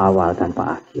 tanpa awal,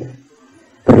 tanpa akhir.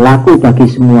 Berlaku bagi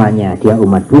semuanya, dia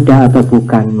umat Buddha atau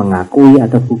bukan, mengakui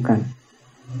atau bukan,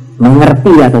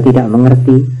 mengerti atau tidak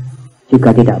mengerti,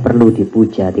 juga tidak perlu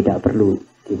dipuja, tidak perlu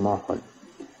dimohon.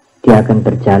 Dia akan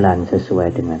berjalan sesuai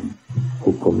dengan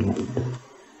hukumnya itu.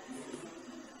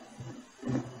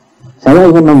 Saya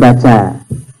ingin membaca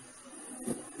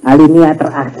alinea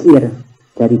terakhir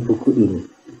dari buku ini.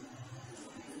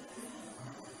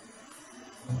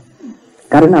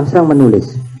 Karen Armstrong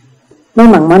menulis,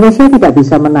 memang manusia tidak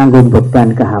bisa menanggung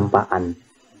beban kehampaan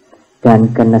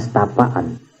dan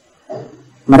kenestapaan.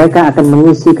 Mereka akan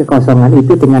mengisi kekosongan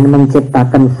itu dengan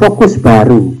menciptakan fokus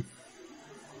baru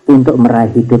untuk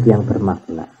meraih hidup yang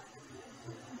bermakna.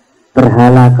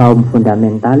 Berhala kaum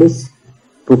fundamentalis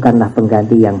bukanlah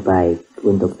pengganti yang baik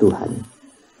untuk Tuhan.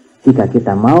 Jika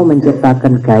kita mau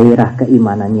menciptakan gairah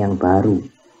keimanan yang baru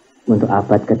untuk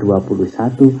abad ke-21,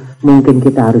 mungkin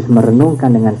kita harus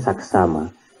merenungkan dengan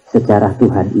saksama sejarah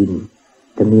Tuhan ini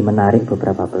demi menarik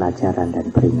beberapa pelajaran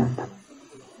dan peringatan.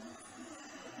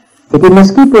 Jadi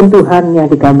meskipun Tuhan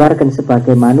yang digambarkan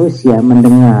sebagai manusia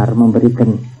mendengar,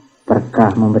 memberikan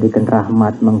berkah, memberikan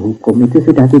rahmat, menghukum, itu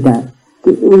sudah tidak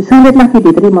sulit lagi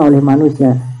diterima oleh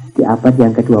manusia di abad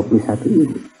yang ke-21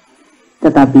 ini.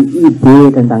 Tetapi ide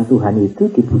tentang Tuhan itu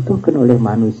dibutuhkan oleh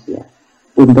manusia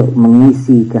untuk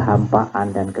mengisi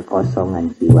kehampaan dan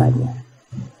kekosongan jiwanya.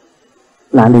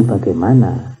 Lalu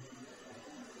bagaimana?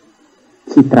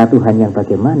 Citra Tuhan yang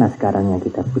bagaimana sekarang yang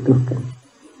kita butuhkan?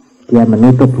 Dia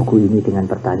menutup buku ini dengan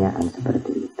pertanyaan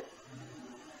seperti itu.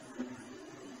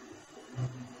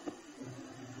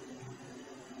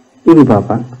 Ibu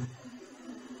Bapak,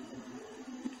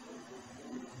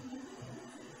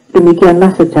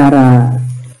 demikianlah secara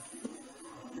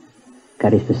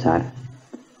garis besar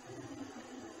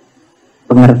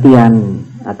pengertian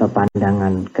atau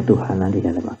pandangan ketuhanan di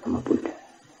dalam agama Buddha.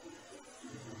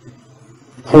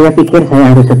 Saya pikir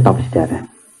saya harus stop, saudara,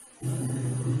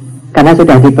 karena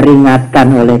sudah diperingatkan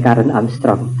oleh Karen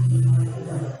Armstrong,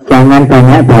 jangan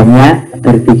banyak-banyak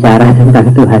berbicara tentang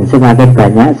Tuhan, semakin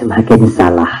banyak semakin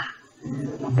salah.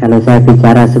 Kalau saya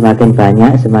bicara semakin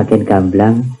banyak semakin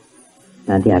gamblang,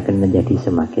 nanti akan menjadi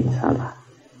semakin salah.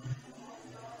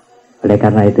 Oleh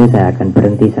karena itu saya akan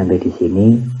berhenti sampai di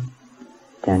sini,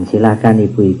 dan silakan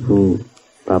ibu-ibu,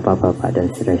 bapak-bapak dan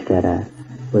saudara-saudara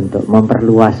untuk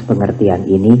memperluas pengertian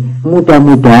ini.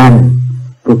 Mudah-mudahan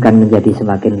bukan menjadi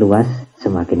semakin luas,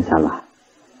 semakin salah.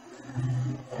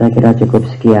 Saya kira cukup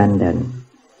sekian, dan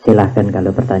silahkan kalau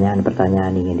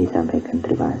pertanyaan-pertanyaan ingin disampaikan.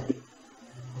 Terima kasih.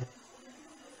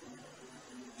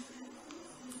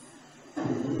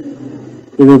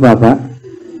 Ibu Bapak,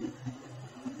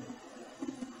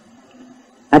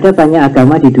 ada banyak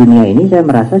agama di dunia ini saya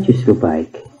merasa justru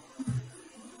baik.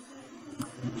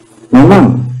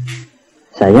 Memang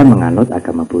saya menganut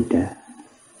agama Buddha.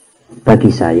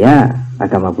 Bagi saya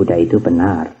agama Buddha itu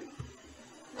benar.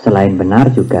 Selain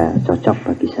benar juga cocok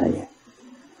bagi saya.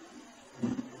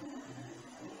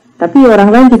 Tapi orang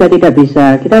lain juga tidak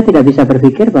bisa, kita tidak bisa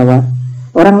berpikir bahwa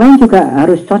orang lain juga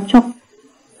harus cocok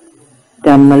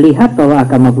dan melihat bahwa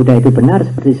agama Buddha itu benar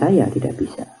seperti saya, tidak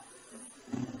bisa.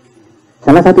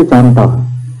 Salah satu contoh,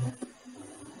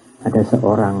 ada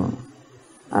seorang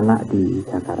anak di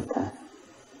Jakarta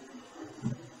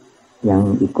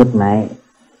yang ikut naik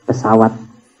pesawat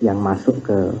yang masuk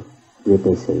ke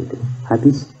WTC itu.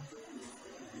 Habis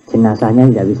jenazahnya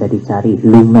tidak bisa dicari,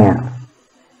 lumer.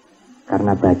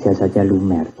 Karena baja saja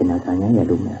lumer, jenazahnya ya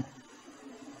lumer.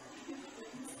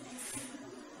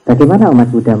 Bagaimana umat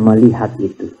Buddha melihat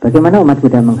itu? Bagaimana umat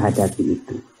Buddha menghadapi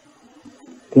itu?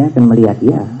 Dia akan melihat,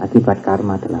 ya, akibat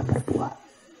karma telah berbuah.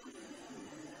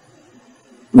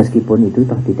 Meskipun itu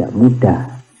toh tidak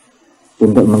mudah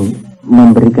untuk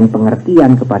memberikan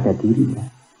pengertian kepada dirinya.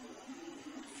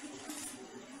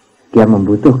 Dia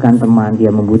membutuhkan teman,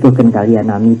 dia membutuhkan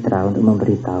kalyana mitra untuk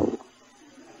memberitahu,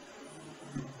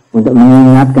 untuk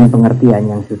mengingatkan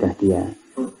pengertian yang sudah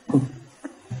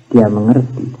dia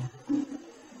mengerti.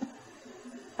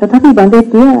 Tetapi Bante,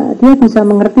 dia bisa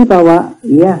mengerti bahwa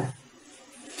ya,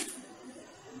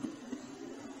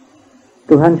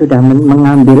 Tuhan sudah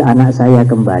mengambil anak saya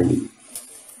kembali.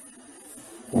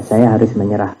 Ya, saya harus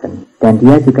menyerahkan. Dan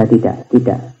dia juga tidak.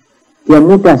 Dia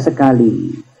mudah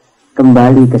sekali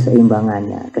kembali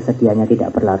keseimbangannya, kesediaannya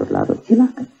tidak berlarut-larut.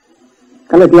 Silakan.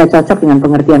 Kalau dia cocok dengan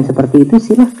pengertian seperti itu,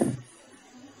 silakan.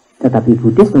 Tetapi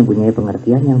Buddhis mempunyai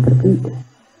pengertian yang berbeda.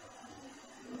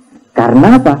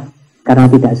 Karena apa? Karena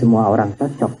tidak semua orang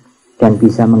cocok dan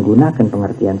bisa menggunakan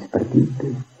pengertian seperti itu.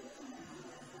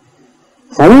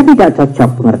 Saya tidak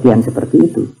cocok pengertian seperti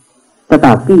itu.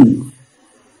 Tetapi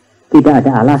tidak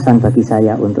ada alasan bagi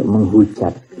saya untuk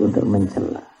menghujat, untuk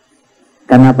mencela.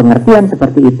 Karena pengertian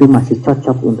seperti itu masih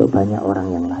cocok untuk banyak orang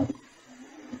yang lain.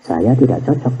 Saya tidak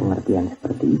cocok pengertian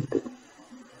seperti itu.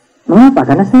 Mengapa?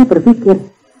 Karena saya berpikir,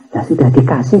 ya sudah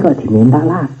dikasih kok diminta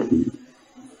lagi.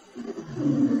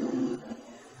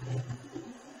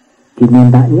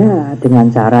 Dimintanya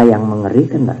dengan cara yang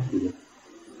mengerikan lagi.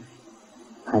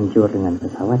 Hancur dengan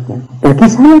pesawatnya. Bagi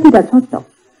saya tidak cocok.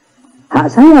 Hak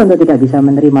saya untuk tidak bisa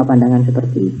menerima pandangan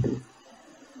seperti itu.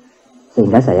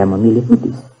 Sehingga saya memilih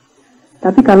Buddhis.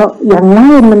 Tapi kalau yang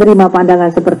lain menerima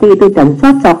pandangan seperti itu dan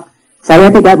cocok, saya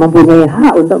tidak mempunyai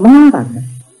hak untuk melarang.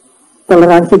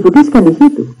 Toleransi Buddhis kan di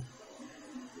situ.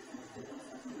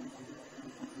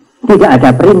 Tidak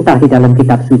ada perintah di dalam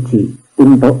kitab suci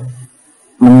untuk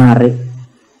menarik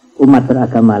umat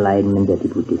beragama lain menjadi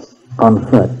Buddhis.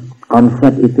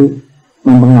 Convert itu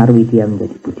mempengaruhi dia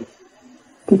menjadi Buddhis.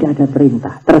 Tidak ada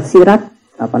perintah. Tersirat,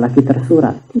 apalagi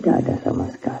tersurat, tidak ada sama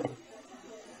sekali.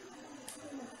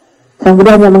 Sang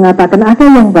Buddha hanya mengatakan ada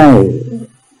yang baik,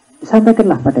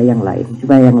 sampaikanlah pada yang lain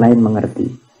supaya yang lain mengerti.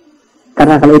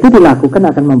 Karena kalau itu dilakukan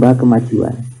akan membawa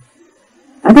kemajuan.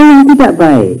 Ada yang tidak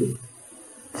baik,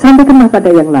 sampaikanlah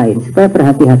pada yang lain supaya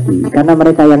berhati-hati. Karena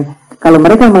mereka yang kalau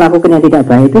mereka melakukan yang tidak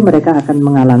baik itu mereka akan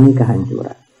mengalami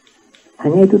kehancuran.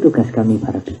 Hanya itu tugas kami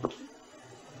para bhikkhu.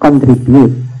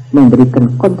 Contribute,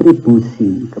 memberikan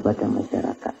kontribusi kepada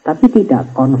masyarakat, tapi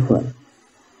tidak convert.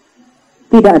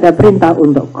 Tidak ada perintah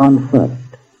untuk convert,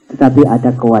 tetapi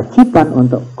ada kewajiban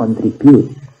untuk contribute,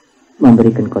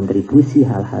 memberikan kontribusi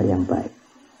hal-hal yang baik.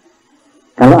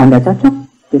 Kalau Anda cocok,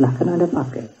 silahkan Anda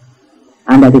pakai.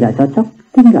 Anda tidak cocok,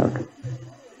 tinggalkan.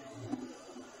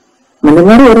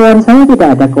 Mendengar uraian saya tidak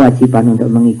ada kewajiban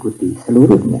untuk mengikuti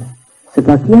seluruhnya.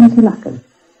 Sebagian silahkan.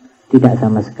 Tidak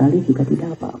sama sekali juga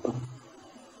tidak apa-apa.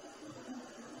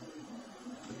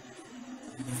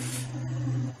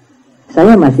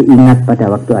 Saya masih ingat pada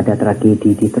waktu ada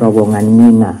tragedi di terowongan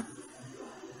Mina.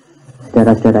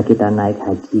 Saudara-saudara kita naik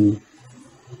haji,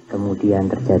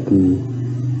 kemudian terjadi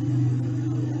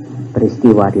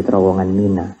peristiwa di terowongan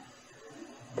Mina.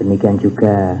 Demikian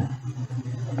juga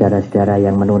saudara-saudara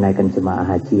yang menunaikan jemaah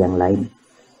haji yang lain.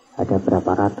 Ada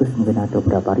berapa ratus mungkin atau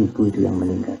berapa ribu itu yang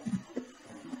meninggal.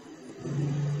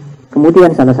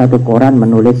 Kemudian salah satu koran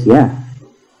menulis, ya,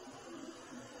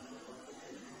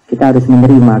 kita harus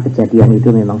menerima kejadian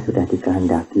itu memang sudah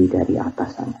dikehendaki dari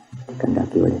atas sana,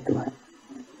 dikehendaki oleh Tuhan.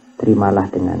 Terimalah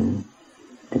dengan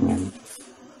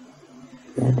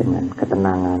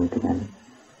ketenangan, dengan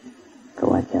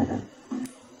kewajaran.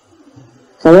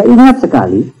 Saya ingat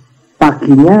sekali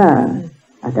paginya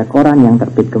ada koran yang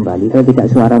terbit kembali, kalau tidak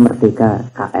Suara Merdeka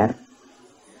KR,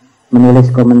 menulis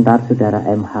komentar saudara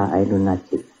MH Ainun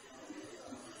Najib.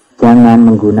 Jangan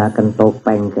menggunakan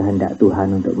topeng kehendak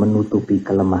Tuhan untuk menutupi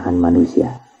kelemahan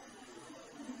manusia.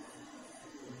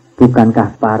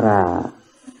 Bukankah para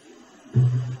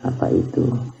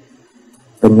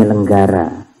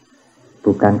penyelenggara,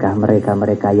 bukankah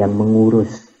mereka-mereka yang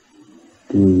mengurus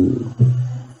di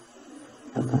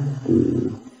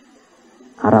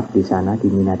Arab di sana, di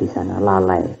Mina di sana,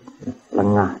 lalai,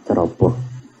 lengah, ceroboh,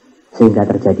 sehingga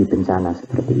terjadi bencana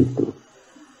seperti itu.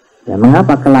 Ya,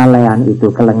 mengapa kelalaian itu,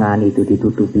 kelengahan itu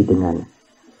ditutupi dengan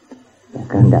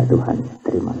kehendak Tuhan?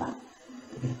 Terimalah.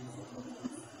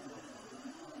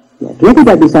 Ya, dia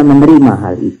tidak bisa menerima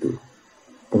hal itu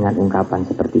dengan ungkapan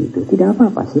seperti itu. Tidak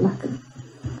apa-apa, silahkan.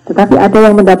 Tetapi ada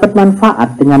yang mendapat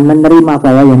manfaat dengan menerima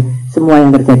bahwa yang semua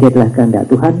yang terjadi adalah kehendak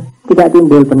Tuhan. Tidak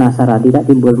timbul penasaran, tidak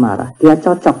timbul marah. Dia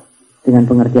cocok dengan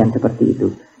pengertian seperti itu.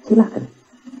 Silahkan.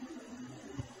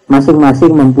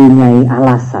 Masing-masing mempunyai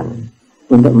alasan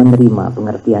untuk menerima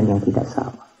pengertian yang tidak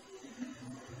sama.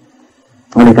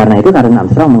 Oleh karena itu, Karen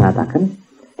Armstrong mengatakan,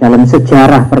 dalam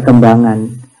sejarah perkembangan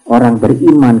orang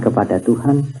beriman kepada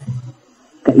Tuhan,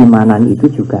 keimanan itu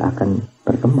juga akan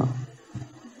berkembang.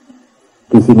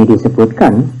 Di sini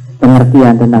disebutkan,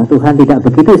 pengertian tentang Tuhan tidak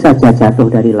begitu saja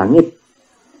jatuh dari langit.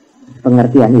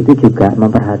 Pengertian itu juga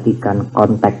memperhatikan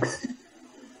konteks,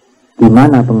 di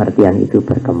mana pengertian itu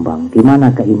berkembang, di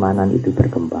mana keimanan itu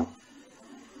berkembang.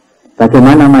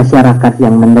 Bagaimana masyarakat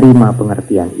yang menerima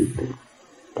pengertian itu.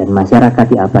 Dan masyarakat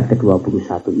di abad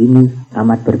ke-21 ini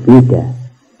amat berbeda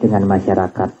dengan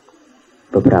masyarakat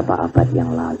beberapa abad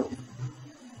yang lalu.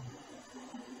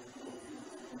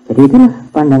 Jadi itulah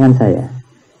pandangan saya.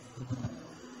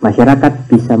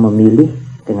 Masyarakat bisa memilih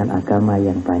dengan agama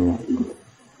yang banyak ini.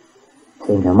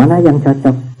 Sehingga mana yang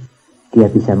cocok, dia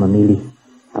bisa memilih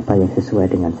apa yang sesuai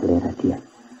dengan selera dia.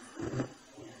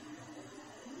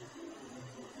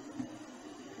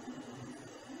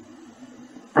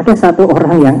 Ada satu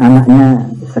orang yang anaknya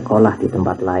sekolah di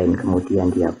tempat lain, kemudian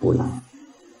dia pulang.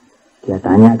 Dia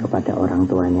tanya kepada orang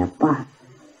tuanya, "Pak,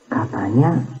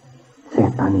 katanya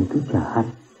setan itu jahat.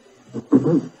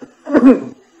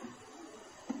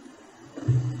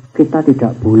 Kita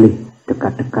tidak boleh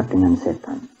dekat-dekat dengan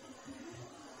setan.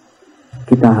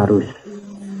 Kita harus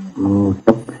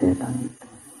mengutuk setan itu."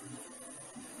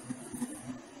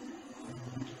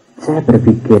 Saya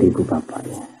berpikir, ibu bapak,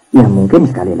 ya mungkin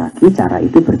sekali lagi cara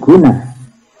itu berguna,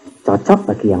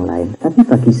 cocok bagi yang lain. Tapi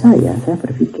bagi saya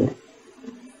berpikir,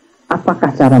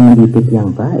 apakah cara mendidik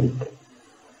yang baik?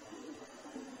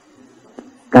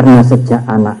 Karena sejak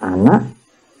anak-anak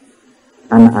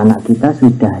kita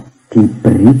sudah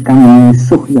diberikan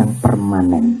musuh yang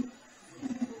permanen.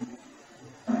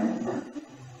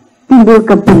 Timbul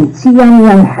kebencian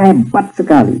yang hebat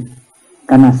sekali.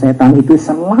 Karena setan itu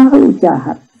selalu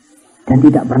jahat dan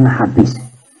tidak pernah habis.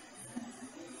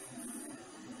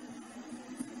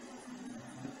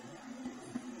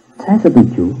 Saya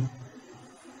setuju.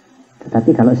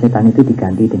 Tetapi kalau setan itu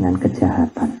diganti dengan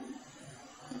kejahatan,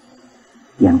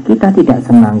 yang kita tidak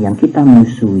senang, yang kita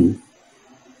musuhi,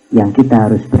 yang kita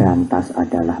harus berantas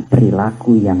adalah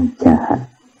perilaku yang jahat.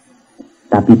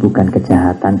 Tapi bukan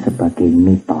kejahatan sebagai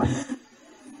mitos.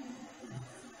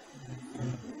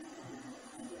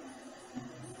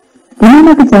 Di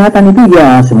mana kejahatan itu?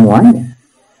 Ya semuanya.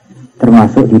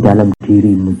 Termasuk di dalam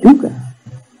dirimu juga.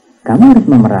 Kamu harus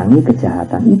memerangi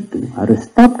kejahatan itu. Harus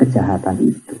stop kejahatan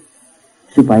itu.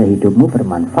 Supaya hidupmu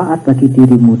bermanfaat bagi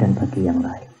dirimu dan bagi yang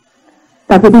lain.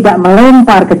 Tapi tidak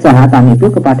melempar kejahatan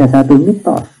itu kepada satu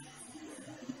mitos.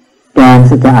 Dan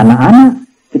sejak anak-anak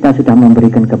kita sudah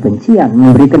memberikan kebencian,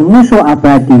 memberikan musuh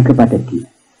abadi kepada dia.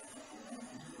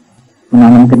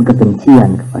 Menanamkan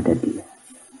kebencian kepada dia.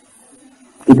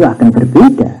 Itu akan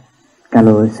berbeda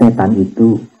kalau setan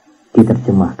itu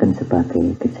diterjemahkan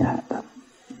sebagai kejahatan.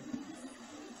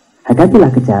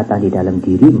 Hadapilah kejahatan di dalam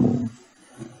dirimu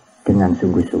dengan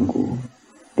sungguh-sungguh,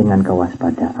 dengan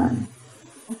kewaspadaan.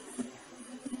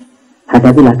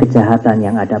 Hadapilah kejahatan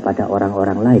yang ada pada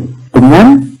orang-orang lain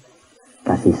dengan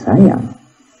kasih sayang,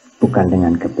 bukan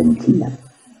dengan kebencian.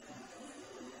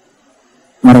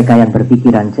 Mereka yang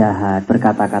berpikiran jahat,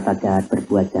 berkata-kata jahat,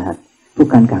 berbuat jahat,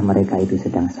 bukankah mereka itu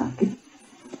sedang sakit?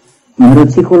 Menurut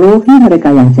psikologi,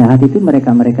 mereka yang jahat itu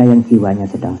mereka-mereka yang jiwanya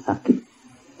sedang sakit.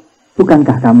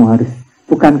 Bukankah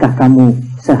kamu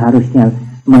seharusnya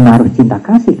menaruh cinta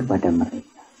kasih kepada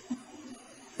mereka,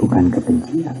 bukan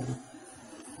kebencian?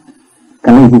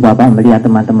 Kalau ibu bapak melihat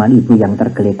teman-teman ibu yang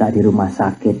tergeletak di rumah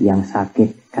sakit, yang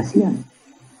sakit, kasihan.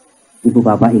 Ibu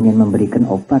bapak ingin memberikan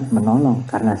obat, menolong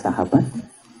karena sahabat.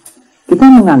 Kita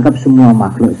menganggap semua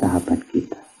makhluk sahabat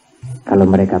kita. Kalau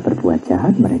mereka berbuat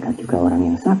jahat, mereka juga orang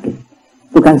yang sakit.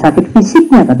 Bukan sakit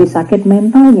fisiknya, tapi sakit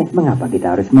mentalnya. Mengapa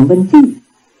kita harus membenci?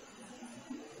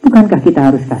 Bukankah kita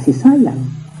harus kasih sayang?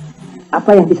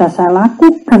 Apa yang bisa saya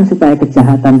lakukan supaya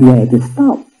kejahatan dia itu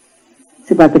stop?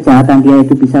 Supaya kejahatan dia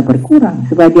itu bisa berkurang?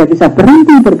 Supaya dia bisa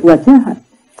berhenti berbuat jahat?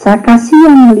 Saya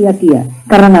kasihan melihat dia.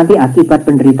 Karena nanti akibat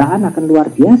penderitaan akan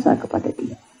luar biasa kepada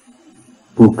dia.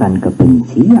 Bukan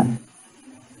kebencian.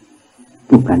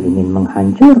 Bukan ingin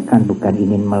menghancurkan, bukan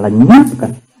ingin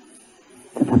melenyapkan.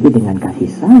 Tetapi dengan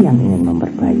kasih sayang ingin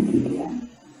memperbaiki dia.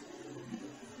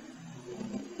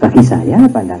 Bagi saya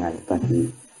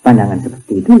pandangan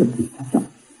seperti itu lebih cocok.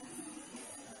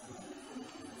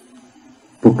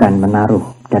 Bukan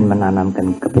menaruh dan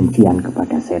menanamkan kebencian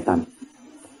kepada setan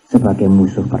sebagai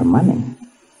musuh permanen.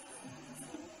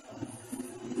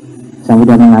 Saya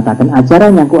sudah mengatakan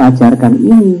ajaran yang kuajarkan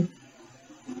ini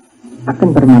akan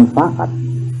bermanfaat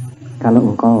kalau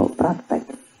engkau praktek.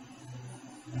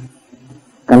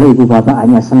 Kalau ibu bapak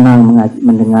hanya senang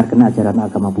mendengarkan ajaran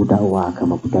agama Buddha, wah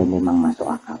agama Buddha memang masuk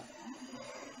akal.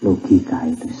 Logika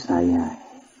itu saya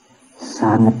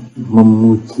sangat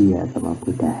memuji agama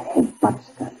Buddha, hebat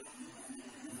sekali.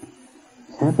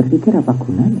 Saya berpikir apa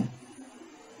gunanya?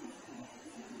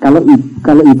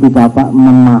 Kalau ibu bapak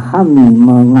memahami,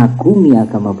 mengagumi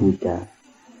agama Buddha,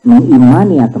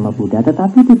 mengimani agama Buddha,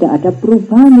 tetapi tidak ada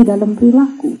perubahan di dalam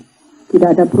perilaku. Tidak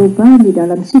ada perubahan di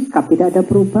dalam sikap, tidak ada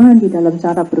perubahan di dalam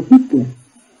cara berpikir.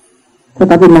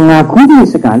 Tetapi mengagumi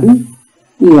sekali,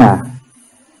 iya,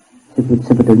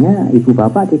 Sebetulnya ibu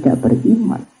bapak tidak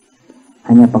beriman,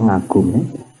 hanya pengagum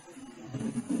saja.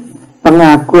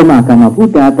 Pengagum agama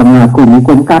Buddha, pengagum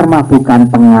hukum karma, bukan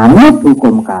penganut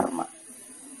hukum karma.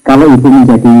 Kalau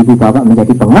ibu bapak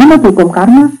menjadi penganut hukum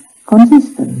karma,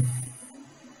 konsisten.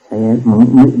 Saya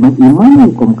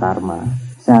mengimani hukum karma.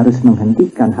 Saya harus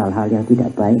menghentikan hal-hal yang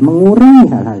tidak baik, mengurangi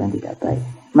hal-hal yang tidak baik,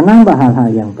 menambah hal-hal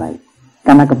yang baik.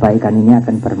 Karena kebaikan ini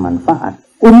akan bermanfaat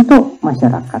untuk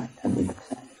masyarakat dan untuk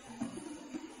saya.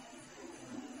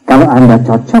 Kalau Anda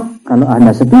cocok, kalau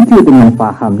Anda setuju dengan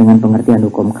paham, dengan pengertian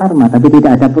hukum karma, tapi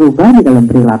tidak ada perubahan di dalam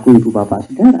perilaku ibu bapak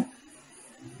saudara,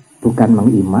 bukan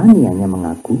mengimani, hanya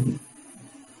mengagumi.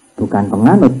 Bukan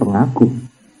penganut, pengagum.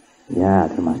 Ya,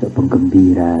 termasuk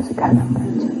penggembira segala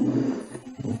macam.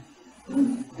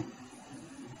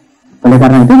 Oleh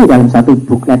karena itu di dalam satu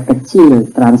buklet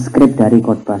kecil transkrip dari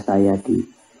khotbah saya di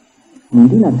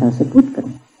Mundilan saya sebutkan,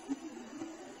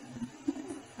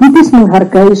 Buddhis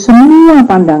menghargai semua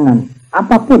pandangan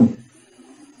apapun.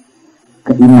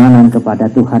 Keimanan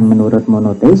kepada Tuhan menurut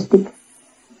monoteistik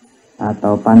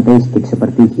atau panteistik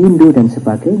seperti Hindu dan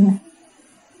sebagainya.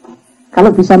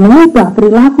 Kalau bisa mengubah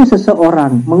perilaku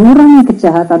seseorang, mengurangi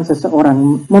kejahatan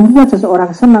seseorang, membuat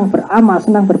seseorang senang beramal,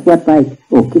 senang berbuat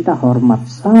baik, oh kita hormat,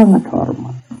 sangat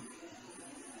hormat.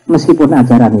 Meskipun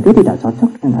ajaran itu tidak cocok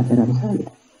dengan ajaran saya,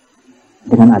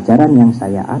 dengan ajaran yang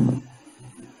saya anut.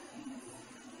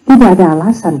 Tidak ada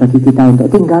alasan bagi kita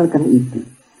untuk tinggalkan itu,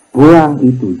 buang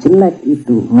itu, jelek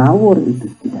itu, ngawur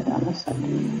itu, tidak ada alasan.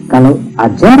 Kalau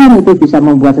ajaran itu bisa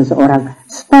membuat seseorang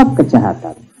stop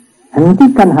kejahatan,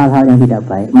 hentikan hal-hal yang tidak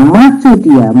baik, memacu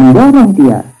dia, mendorong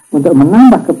dia untuk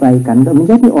menambah kebaikan, untuk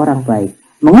menjadi orang baik,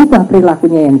 mengubah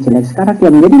perilakunya yang jelek, sekarang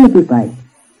dia menjadi lebih baik,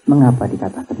 mengapa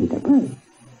dikatakan tidak baik?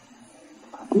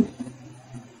 Bagus.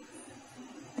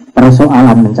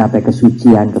 Persoalan mencapai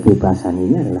kesucian, kebebasan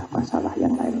ini adalah masalah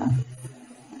yang lain lagi.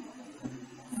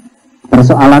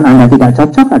 Persoalan Anda tidak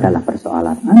cocok adalah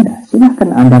persoalan Anda.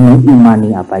 Silahkan Anda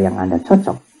mengimani apa yang Anda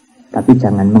cocok, tapi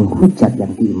jangan menghujat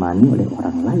yang diimani oleh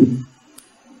orang lain.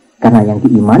 Karena yang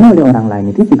diimani oleh orang lain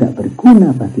itu juga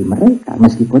berguna bagi mereka,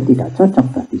 meskipun tidak cocok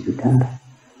bagi saudara.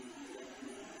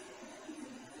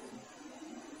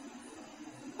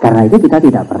 Karena itu kita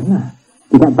tidak pernah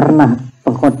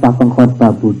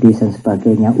pengkhotbah Buddhis dan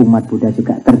sebagainya, umat Buddha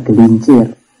juga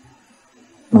tergelincir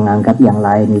menganggap yang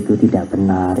lain itu tidak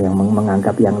benar, yang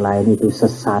menganggap yang lain itu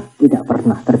sesat. Tidak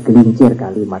pernah tergelincir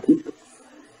kalimat itu.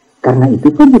 Karena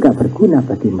itu pun juga berguna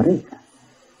bagi mereka.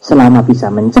 Selama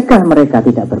bisa mencegah mereka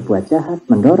tidak berbuat jahat,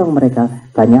 mendorong mereka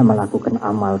banyak melakukan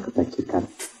amal kebajikan,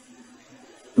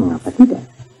 mengapa tidak?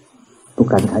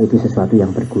 Bukankah itu sesuatu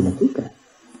yang berguna juga?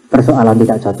 Persoalan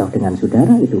tidak cocok dengan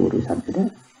saudara, itu urusan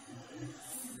saudara.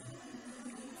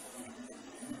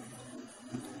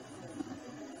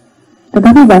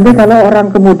 Tetapi nanti kalau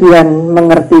orang kemudian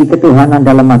mengerti ketuhanan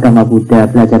dalam agama Buddha,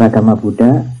 belajar agama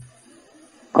Buddha,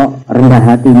 kok rendah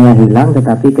hatinya hilang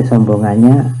tetapi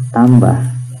kesombongannya tambah.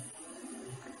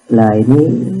 Lah ini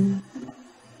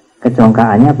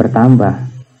kecongkaannya bertambah.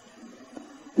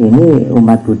 Ini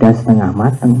umat Buddha setengah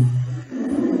mateng.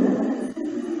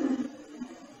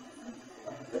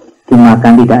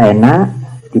 Dimakan tidak enak,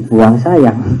 dibuang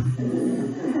sayang.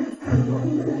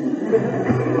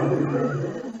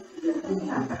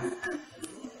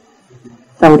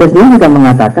 Sang Buddha sendiri juga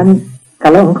mengatakan,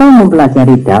 kalau engkau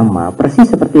mempelajari Dhamma, persis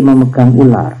seperti memegang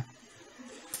ular.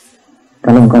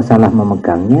 Kalau engkau salah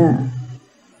memegangnya,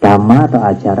 Dhamma atau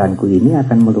ajaranku ini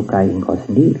akan melukai engkau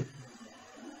sendiri.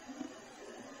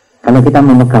 Kalau kita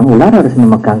memegang ular, harus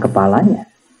memegang kepalanya.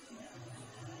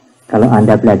 Kalau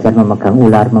Anda belajar memegang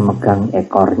ular, memegang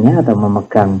ekornya, atau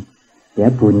memegang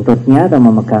buntutnya, atau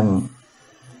memegang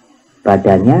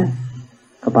badannya,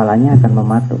 kepalanya akan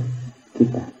mematuk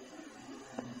kita.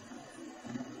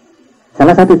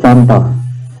 Salah satu contoh,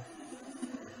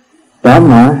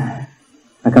 Dhamma,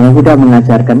 agama Buddha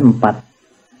mengajarkan 4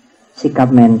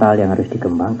 sikap mental yang harus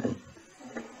dikembangkan.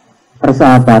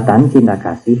 Persahabatan, cinta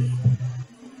kasih.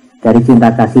 Dari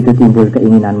cinta kasih itu timbul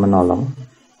keinginan menolong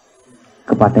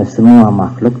kepada semua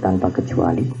makhluk tanpa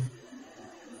kecuali.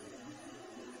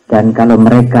 Dan kalau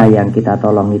mereka yang kita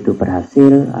tolong itu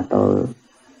berhasil, atau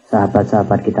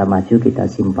sahabat-sahabat kita maju, kita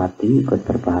simpati, ikut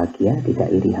berbahagia, tidak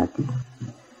iri hati.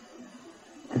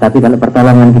 Tetapi kalau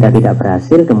pertolongan kita tidak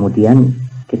berhasil, kemudian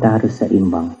kita harus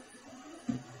seimbang.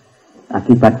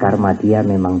 Akibat karma dia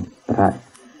memang berat.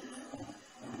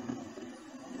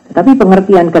 Tetapi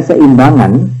pengertian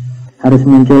keseimbangan harus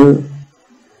muncul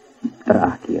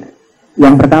terakhir.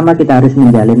 Yang pertama, kita harus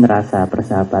menjalin rasa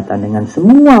persahabatan dengan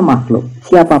semua makhluk,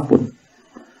 siapapun.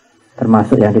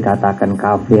 Termasuk yang dikatakan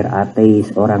kafir,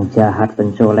 ateis, orang jahat,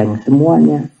 pencoleng,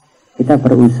 semuanya. Kita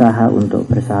berusaha untuk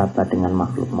bersahabat dengan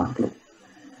makhluk-makhluk.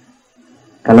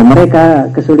 Kalau mereka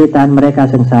kesulitan, mereka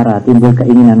sengsara, timbul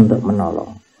keinginan untuk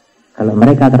menolong. Kalau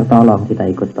mereka tertolong, kita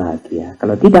ikut bahagia.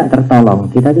 Kalau tidak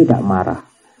tertolong, kita tidak marah.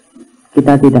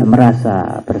 Kita tidak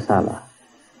merasa bersalah.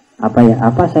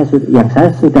 Yang saya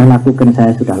sudah lakukan,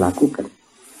 saya sudah lakukan.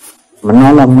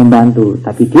 Menolong, membantu,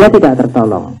 tapi dia tidak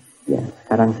tertolong. Ya,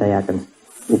 sekarang saya akan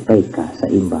UPK,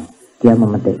 seimbang. Dia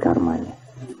memetik karmanya.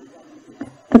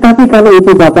 Tetapi kalau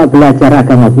ibu bapak belajar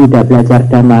agama Buddha, belajar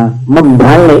Dhamma,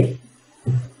 membalik,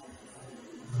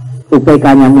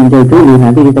 UPK-nya muncul dulu,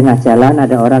 nanti di tengah jalan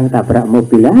ada orang tabrak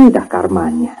mobil, udah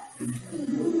karmanya.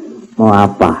 Mau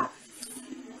apa?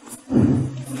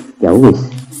 Ya wis.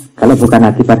 Kalau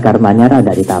bukan akibat karmanya,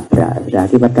 ada ditabrak. Sudah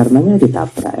akibat karmanya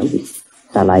ditabrak, ya wis.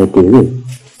 Salah dewe.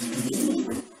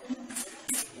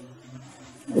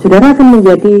 Saudara akan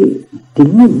menjadi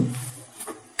dingin,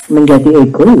 menjadi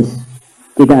egois.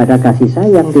 Tidak ada kasih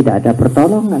sayang, tidak ada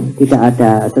pertolongan, tidak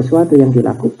ada sesuatu yang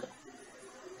dilakukan.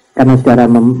 Karena saudara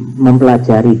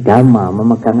mempelajari Dhamma,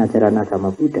 memegang ajaran agama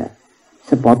Buddha,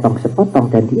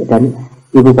 sepotong-sepotong dan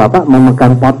ibu bapak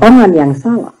memegang potongan yang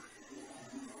salah.